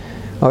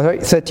 All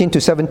right, 13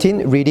 to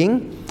 17,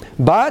 reading.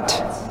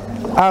 But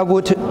I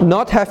would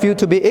not have you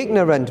to be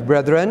ignorant,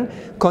 brethren,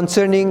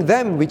 concerning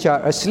them which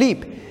are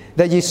asleep,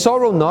 that ye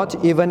sorrow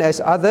not, even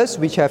as others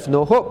which have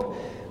no hope.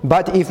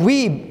 But if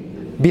we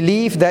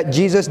believe that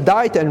Jesus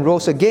died and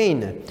rose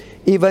again,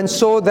 even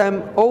so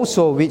them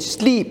also which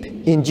sleep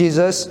in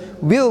Jesus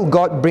will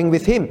God bring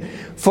with him.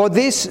 For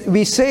this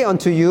we say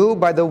unto you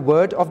by the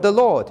word of the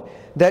Lord,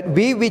 that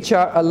we which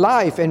are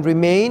alive and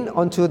remain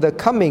unto the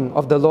coming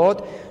of the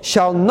Lord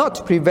shall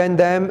not prevent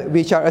them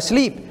which are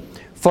asleep.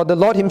 For the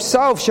Lord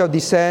himself shall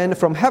descend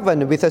from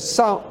heaven with a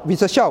shout,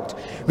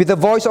 with the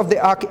voice of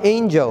the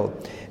archangel,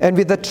 and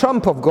with the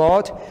trump of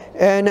God,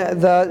 and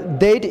the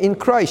dead in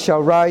Christ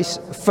shall rise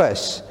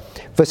first.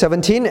 Verse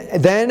 17,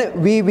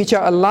 then we which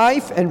are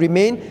alive and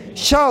remain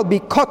shall be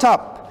caught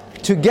up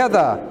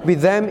together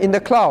with them in the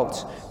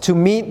clouds to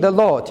meet the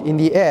Lord in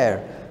the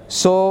air.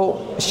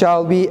 So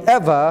shall we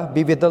ever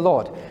be with the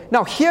Lord.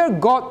 Now here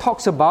God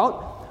talks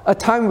about a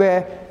time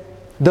where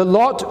the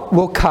Lord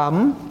will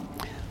come,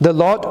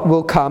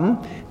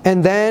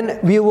 and then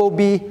we will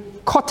be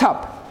caught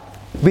up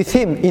with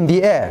him in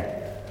the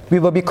air. We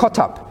will be caught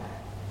up.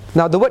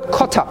 Now the word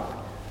caught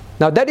up,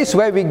 now that is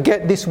where we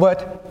get this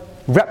word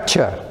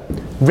rapture.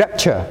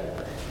 Rapture.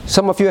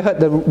 Some of you heard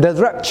the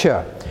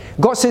rapture.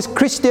 God says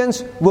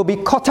Christians will be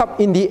caught up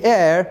in the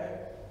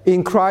air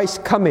in Christ's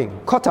coming.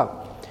 Caught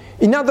up.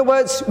 In other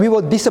words, we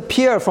will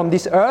disappear from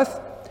this earth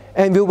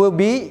and we will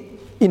be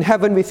in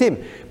heaven with him.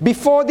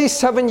 Before these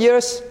 7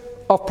 years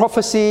of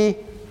prophecy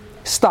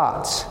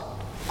starts,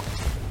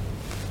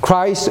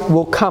 Christ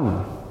will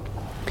come.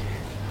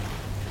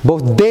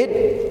 Both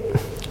dead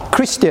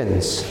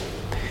Christians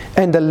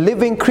and the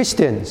living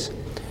Christians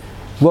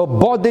will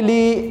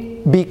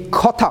bodily be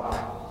caught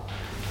up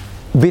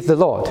with the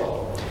Lord.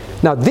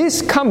 Now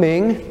this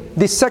coming,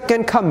 this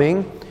second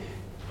coming,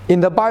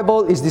 in the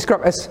Bible is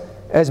described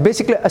as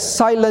basically a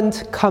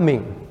silent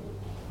coming.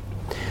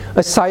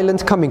 A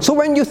silent coming. So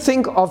when you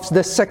think of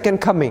the second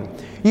coming,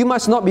 you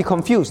must not be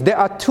confused. There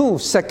are 2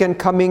 second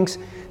comings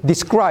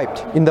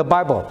described in the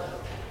Bible.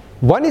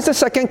 One is the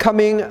second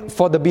coming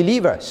for the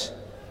believers.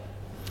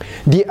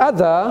 The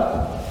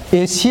other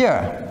is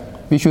here,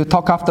 which we'll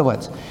talk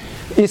afterwards,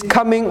 is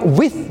coming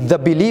with the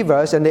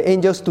believers and the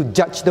angels to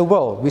judge the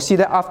world. We see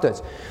that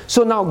afterwards.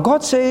 So now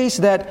God says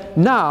that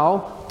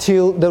now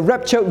till the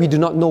rapture, we do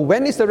not know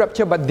when is the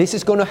rapture, but this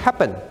is going to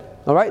happen.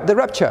 All right, the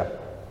rapture.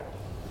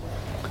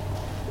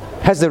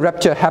 Has the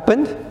rapture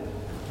happened?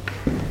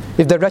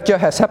 If the rapture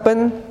has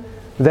happened,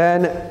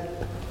 then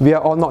we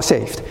are all not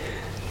saved.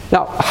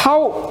 Now,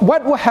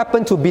 what will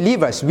happen to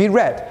believers? We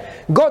read,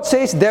 God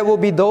says there will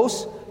be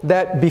those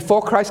that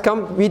before Christ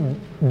comes, we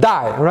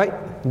die,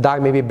 right? Die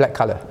may be black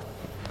color.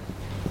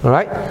 All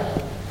right?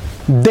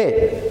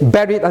 Dead,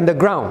 buried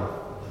underground.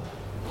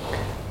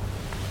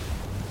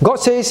 God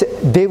says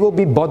they will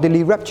be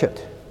bodily raptured.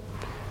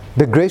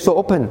 The graves will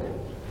open.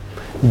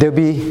 They'll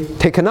be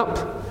taken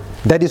up.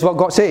 That is what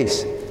God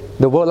says.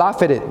 The world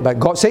laugh at it, but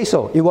God says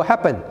so. It will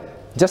happen.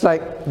 Just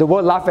like the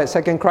world laugh at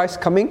second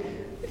Christ coming,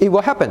 it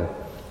will happen.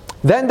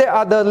 Then there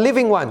are the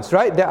living ones,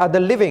 right? There are the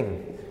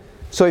living.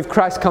 So if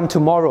Christ come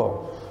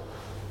tomorrow,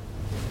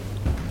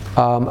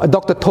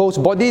 Dr. To's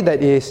body,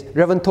 that is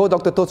Reverend Toe,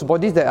 Dr. To's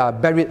bodies that are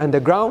buried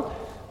underground,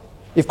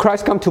 if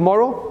Christ come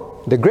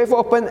tomorrow, the grave will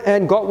open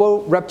and God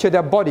will rapture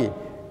their body.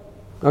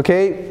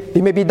 Okay,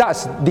 it may be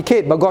dust,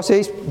 decayed, but God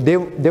says they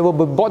will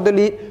be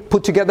bodily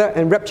put together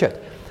and raptured.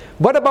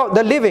 What about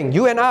the living,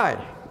 you and I?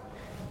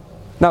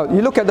 Now,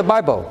 you look at the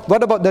Bible.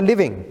 What about the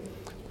living?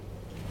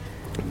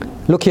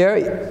 Look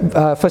here,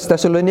 1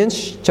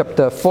 Thessalonians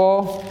chapter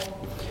 4.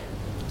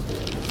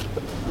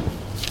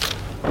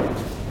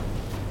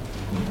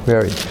 Where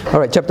are you? All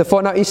right, chapter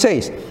 4 now it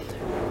says,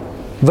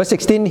 verse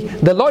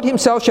 16, the Lord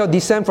himself shall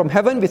descend from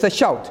heaven with a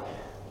shout.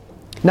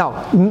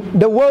 Now,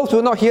 the world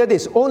will not hear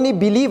this. Only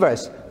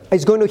believers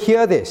is going to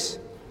hear this.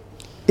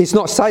 It's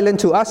not silent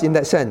to us in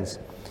that sense.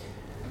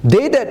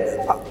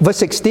 Verse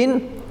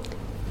 16,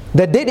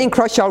 the dead in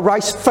Christ shall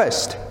rise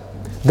first.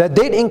 The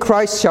dead in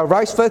Christ shall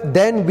rise first,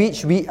 then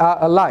which we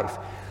are alive.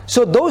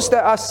 So those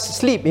that are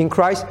asleep in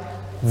Christ,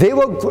 they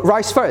will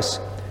rise first,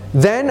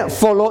 then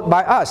followed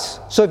by us.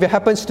 So if it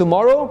happens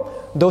tomorrow,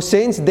 those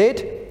saints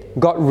dead,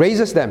 God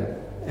raises them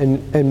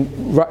and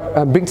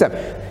brings them.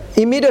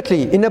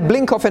 Immediately, in a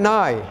blink of an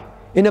eye,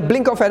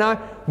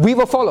 we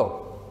will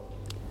follow.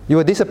 You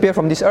will disappear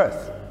from this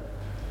earth.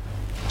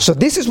 So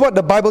this is what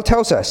the Bible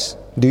tells us.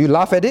 Do you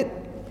laugh at it?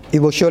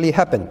 It will surely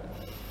happen.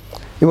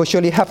 It will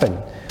surely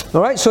happen.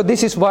 Alright, so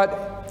this is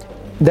what,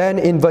 then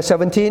in verse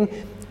 17,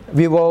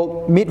 we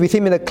will meet with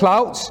him in the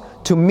clouds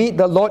to meet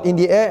the Lord in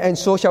the air, and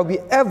so shall we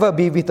ever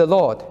be with the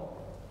Lord.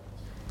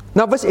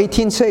 Now verse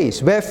 18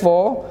 says,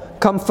 wherefore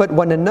comfort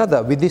one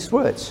another with these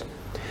words.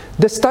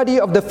 The study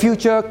of the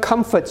future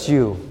comforts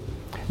you.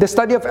 The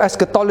study of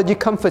eschatology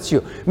comforts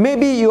you.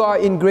 Maybe you are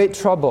in great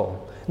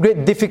trouble,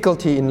 great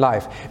difficulty in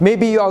life.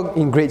 Maybe you are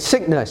in great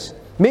sickness.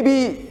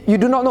 Maybe you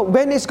do not know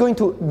when this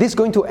is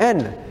going to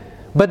end.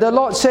 But the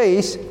Lord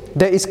says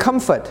there is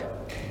comfort.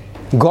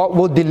 God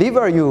will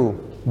deliver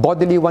you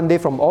bodily one day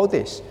from all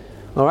this.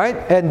 All right?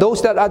 And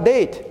those that are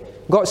dead,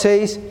 God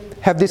says,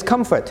 have this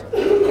comfort.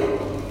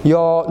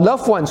 Your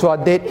loved ones who are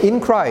dead in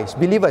Christ,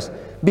 believers,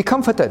 be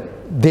comforted.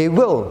 They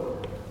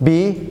will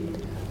be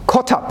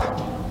caught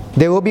up.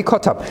 They will be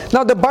caught up.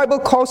 Now the Bible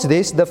calls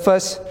this the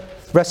first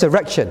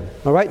resurrection.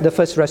 All right? The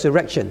first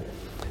resurrection.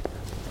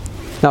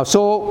 Now,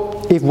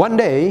 so if one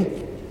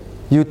day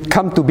you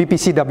come to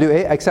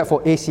BPCWA, except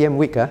for ACM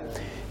week,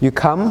 you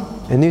come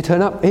and you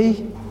turn up,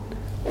 hey,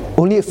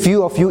 only a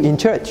few of you in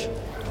church.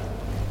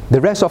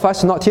 The rest of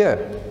us not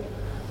here.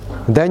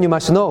 Then you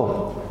must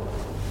know,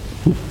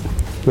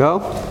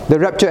 well, the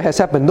rapture has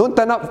happened. Don't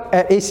turn up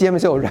at ACM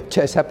and say, oh,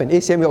 rapture has happened.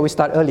 ACM, we always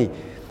start early.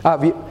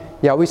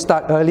 We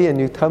start early and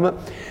you turn up.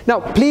 Now,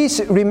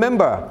 please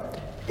remember,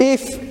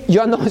 if you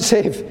are not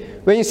saved,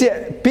 when you see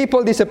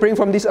people disappearing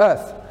from this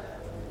earth,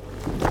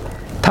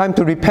 time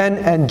to repent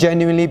and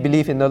genuinely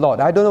believe in the Lord.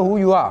 I don't know who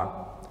you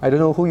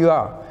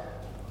are.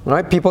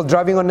 Right? People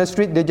driving on the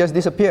street, they just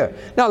disappear.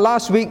 Now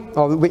last week,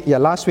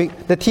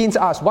 the teens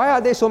asked, why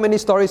are there so many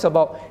stories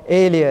about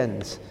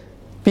aliens?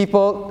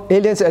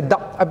 Aliens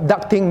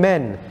abducting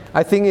men.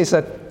 I think it's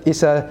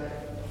a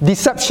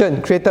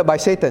deception created by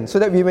Satan, so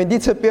that we may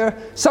disappear,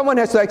 someone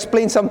has to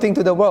explain something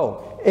to the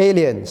world.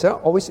 Aliens,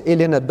 always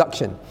alien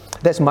abduction.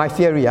 That's my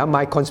theory,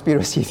 my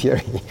conspiracy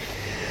theory.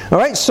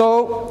 Alright,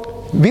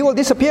 so we will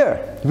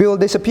disappear.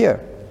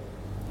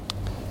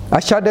 I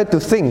shudder to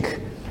think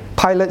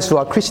pilots who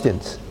are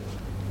Christians.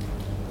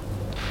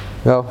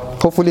 Well,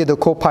 hopefully the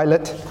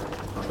co-pilot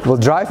will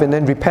drive and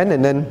then repent,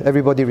 and then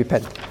everybody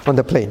repent on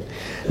the plane.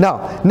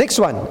 Now, next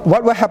one.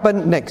 What will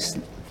happen next?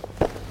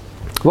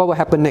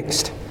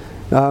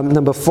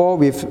 Number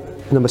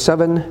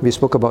 7, we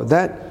spoke about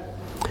that.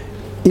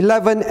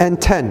 11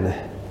 and 10.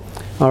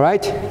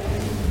 Alright?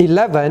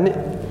 11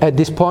 at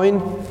this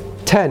point,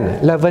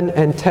 10. 11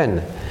 and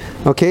 10.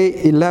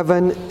 Okay,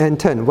 11 and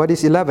 10. What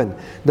is 11?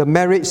 The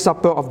marriage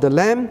supper of the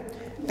Lamb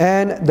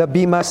and the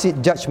Bema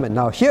seat judgment.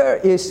 Now here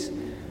is,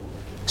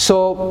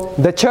 so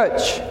the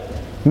church,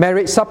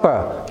 marriage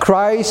supper,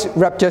 Christ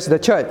raptures the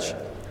church.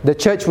 The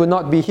church will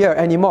not be here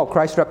anymore.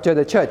 Christ raptured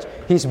the church,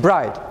 his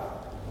bride.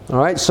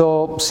 Alright,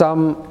 so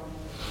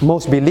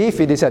most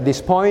believe it is at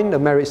this point, the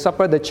marriage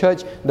supper, the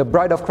church, the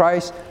bride of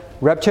Christ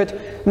raptured.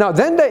 Now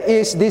then there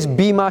is this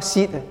Bema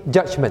seat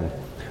judgment.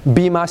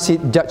 Bema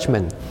seat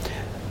judgment.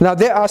 Now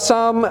there are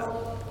some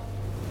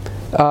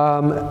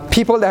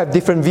people that have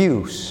different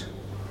views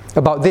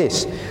about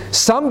this.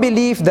 Some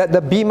believe that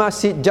the Bema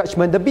seat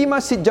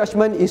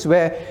judgment is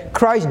where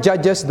Christ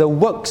judges the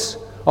works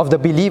of the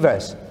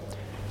believers.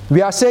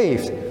 We are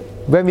saved.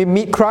 When we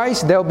meet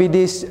Christ, there will be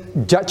this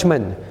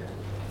judgment.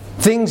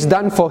 Things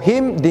done for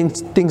Him,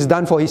 things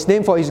done for His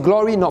name, for His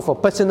glory, not for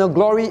personal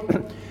glory.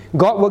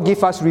 God will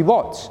give us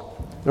rewards.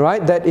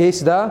 Right? That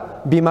is the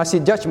Bema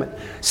seat judgment.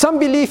 Some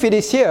believe it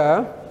is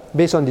here,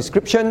 based on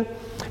description.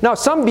 Now,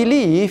 some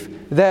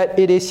believe that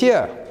it is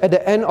here, at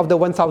the end of the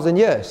 1,000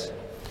 years.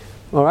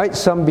 Alright,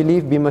 some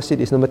believe Bema seat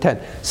is number 10.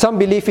 Some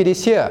believe it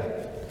is here,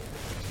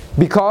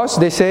 because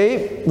they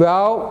say,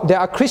 well, there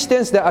are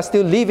Christians that are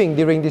still living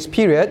during this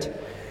period,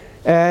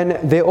 and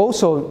their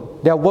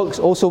works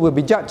also will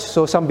be judged.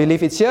 So some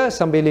believe it's here,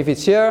 some believe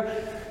it's here.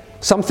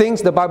 Some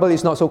things the Bible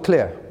is not so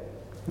clear.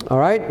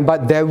 Alright,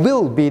 but there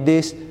will be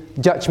this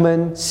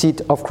judgment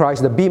seat of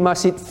Christ, the Bema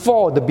seat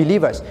for the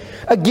believers.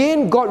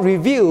 Again, God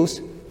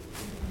reveals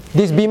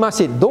this Bema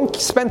seat. Don't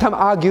spend time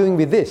arguing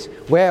with this.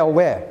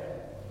 Where?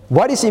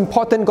 What is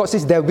important, God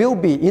says there will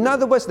be. In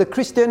other words, the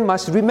Christian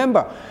must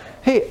remember,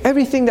 hey,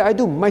 everything that I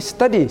do, my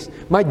studies,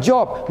 my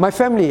job, my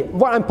family,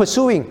 what I'm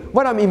pursuing,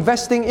 what I'm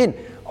investing in,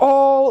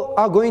 all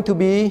are going to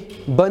be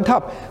burnt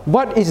up.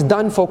 What is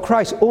done for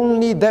Christ,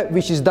 only that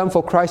which is done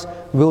for Christ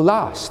will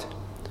last.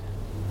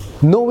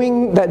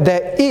 Knowing that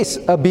there is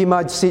a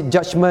Bema seat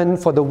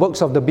judgment for the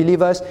works of the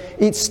believers,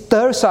 it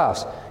stirs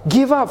us.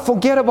 Give up,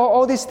 forget about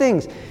all these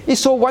things.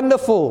 It's so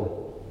wonderful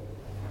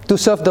to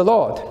serve the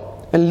Lord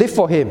and live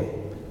for Him,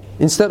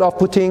 instead of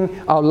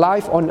putting our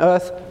life on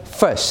earth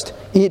first.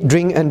 Eat,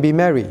 drink, and be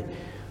merry.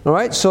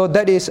 Alright, so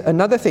that is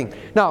another thing.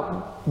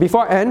 Now,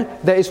 before I end,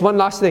 there is one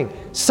last thing.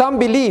 Some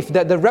believe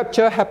that the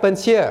rapture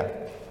happens here.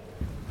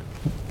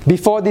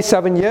 Before these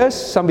 7 years,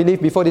 some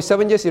believe before these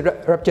 7 years the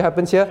rapture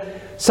happens here.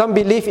 Some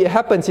believe it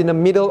happens in the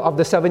middle of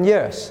the 7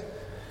 years.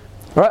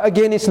 Alright,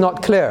 again, it's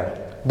not clear.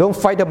 Don't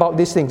fight about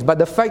these things. But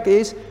the fact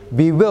is,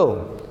 we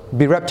will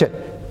be raptured.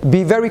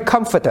 Be very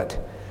comforted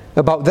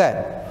about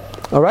that.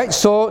 Alright,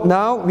 so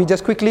now we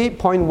just quickly,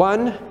 point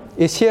 1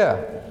 is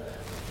here.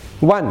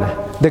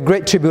 1, the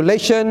Great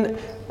Tribulation,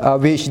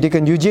 which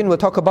Deacon Eugene will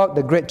talk about.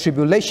 The Great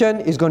Tribulation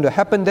is going to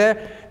happen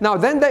there. Now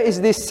then there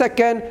is this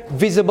second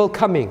visible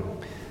coming.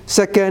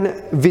 Second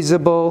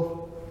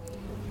visible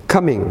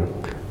coming.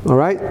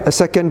 Alright, a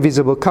second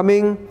visible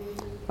coming.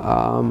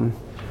 And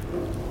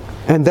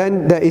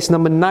then there is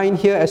number 9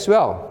 here as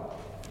well.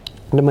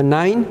 Number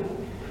 9.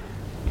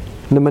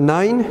 Number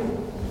 9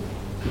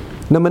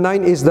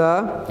 is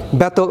the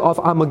Battle of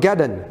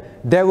Armageddon.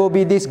 There will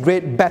be this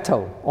great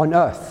battle on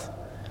earth.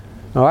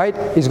 Alright,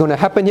 it's going to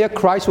happen here.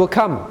 Christ will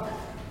come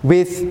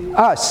with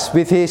us,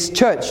 with His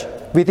church,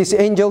 with His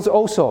angels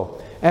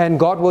also. And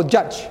God will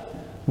judge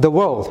the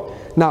world.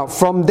 Now,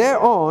 from there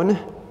on,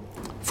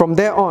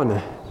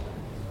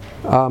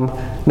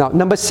 now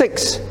number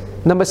 6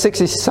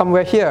 is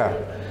somewhere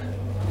here.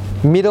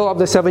 Middle of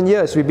the 7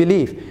 years, we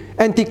believe.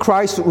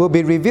 Antichrist will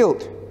be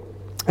revealed.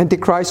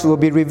 Antichrist will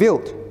be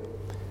revealed.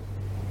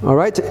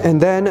 Alright, and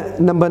then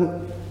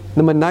number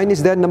 9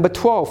 is there. Number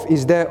 12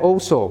 is there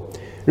also.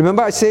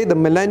 Remember I say the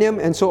millennium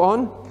and so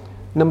on?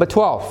 Number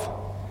 12.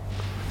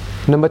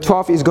 Number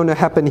 12 is going to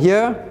happen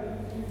here.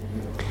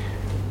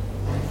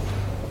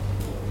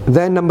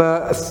 Then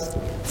number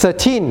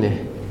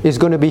 13 is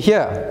going to be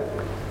here.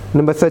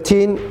 Number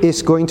 13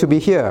 is going to be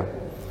here.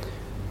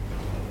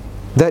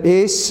 That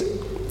is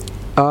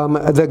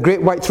the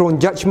Great White Throne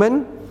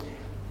Judgment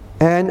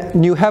and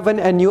New Heaven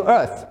and New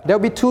Earth. There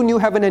will be 2 New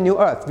Heaven and New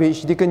Earth,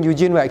 which Deacon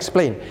Eugene will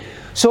explain.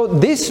 So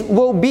this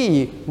will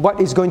be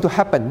what is going to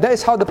happen. That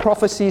is how the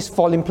prophecies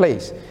fall in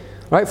place,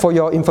 right? For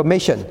your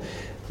information.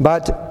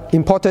 But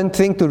important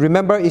thing to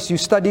remember is you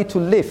study to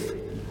live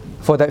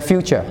for that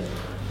future.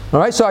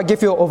 Alright, so I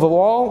give you an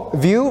overall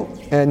view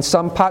and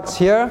some parts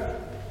here.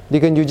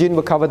 Deacon Eugene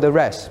will cover the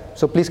rest.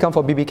 So please come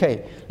for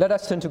BBK. Let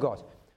us turn to God.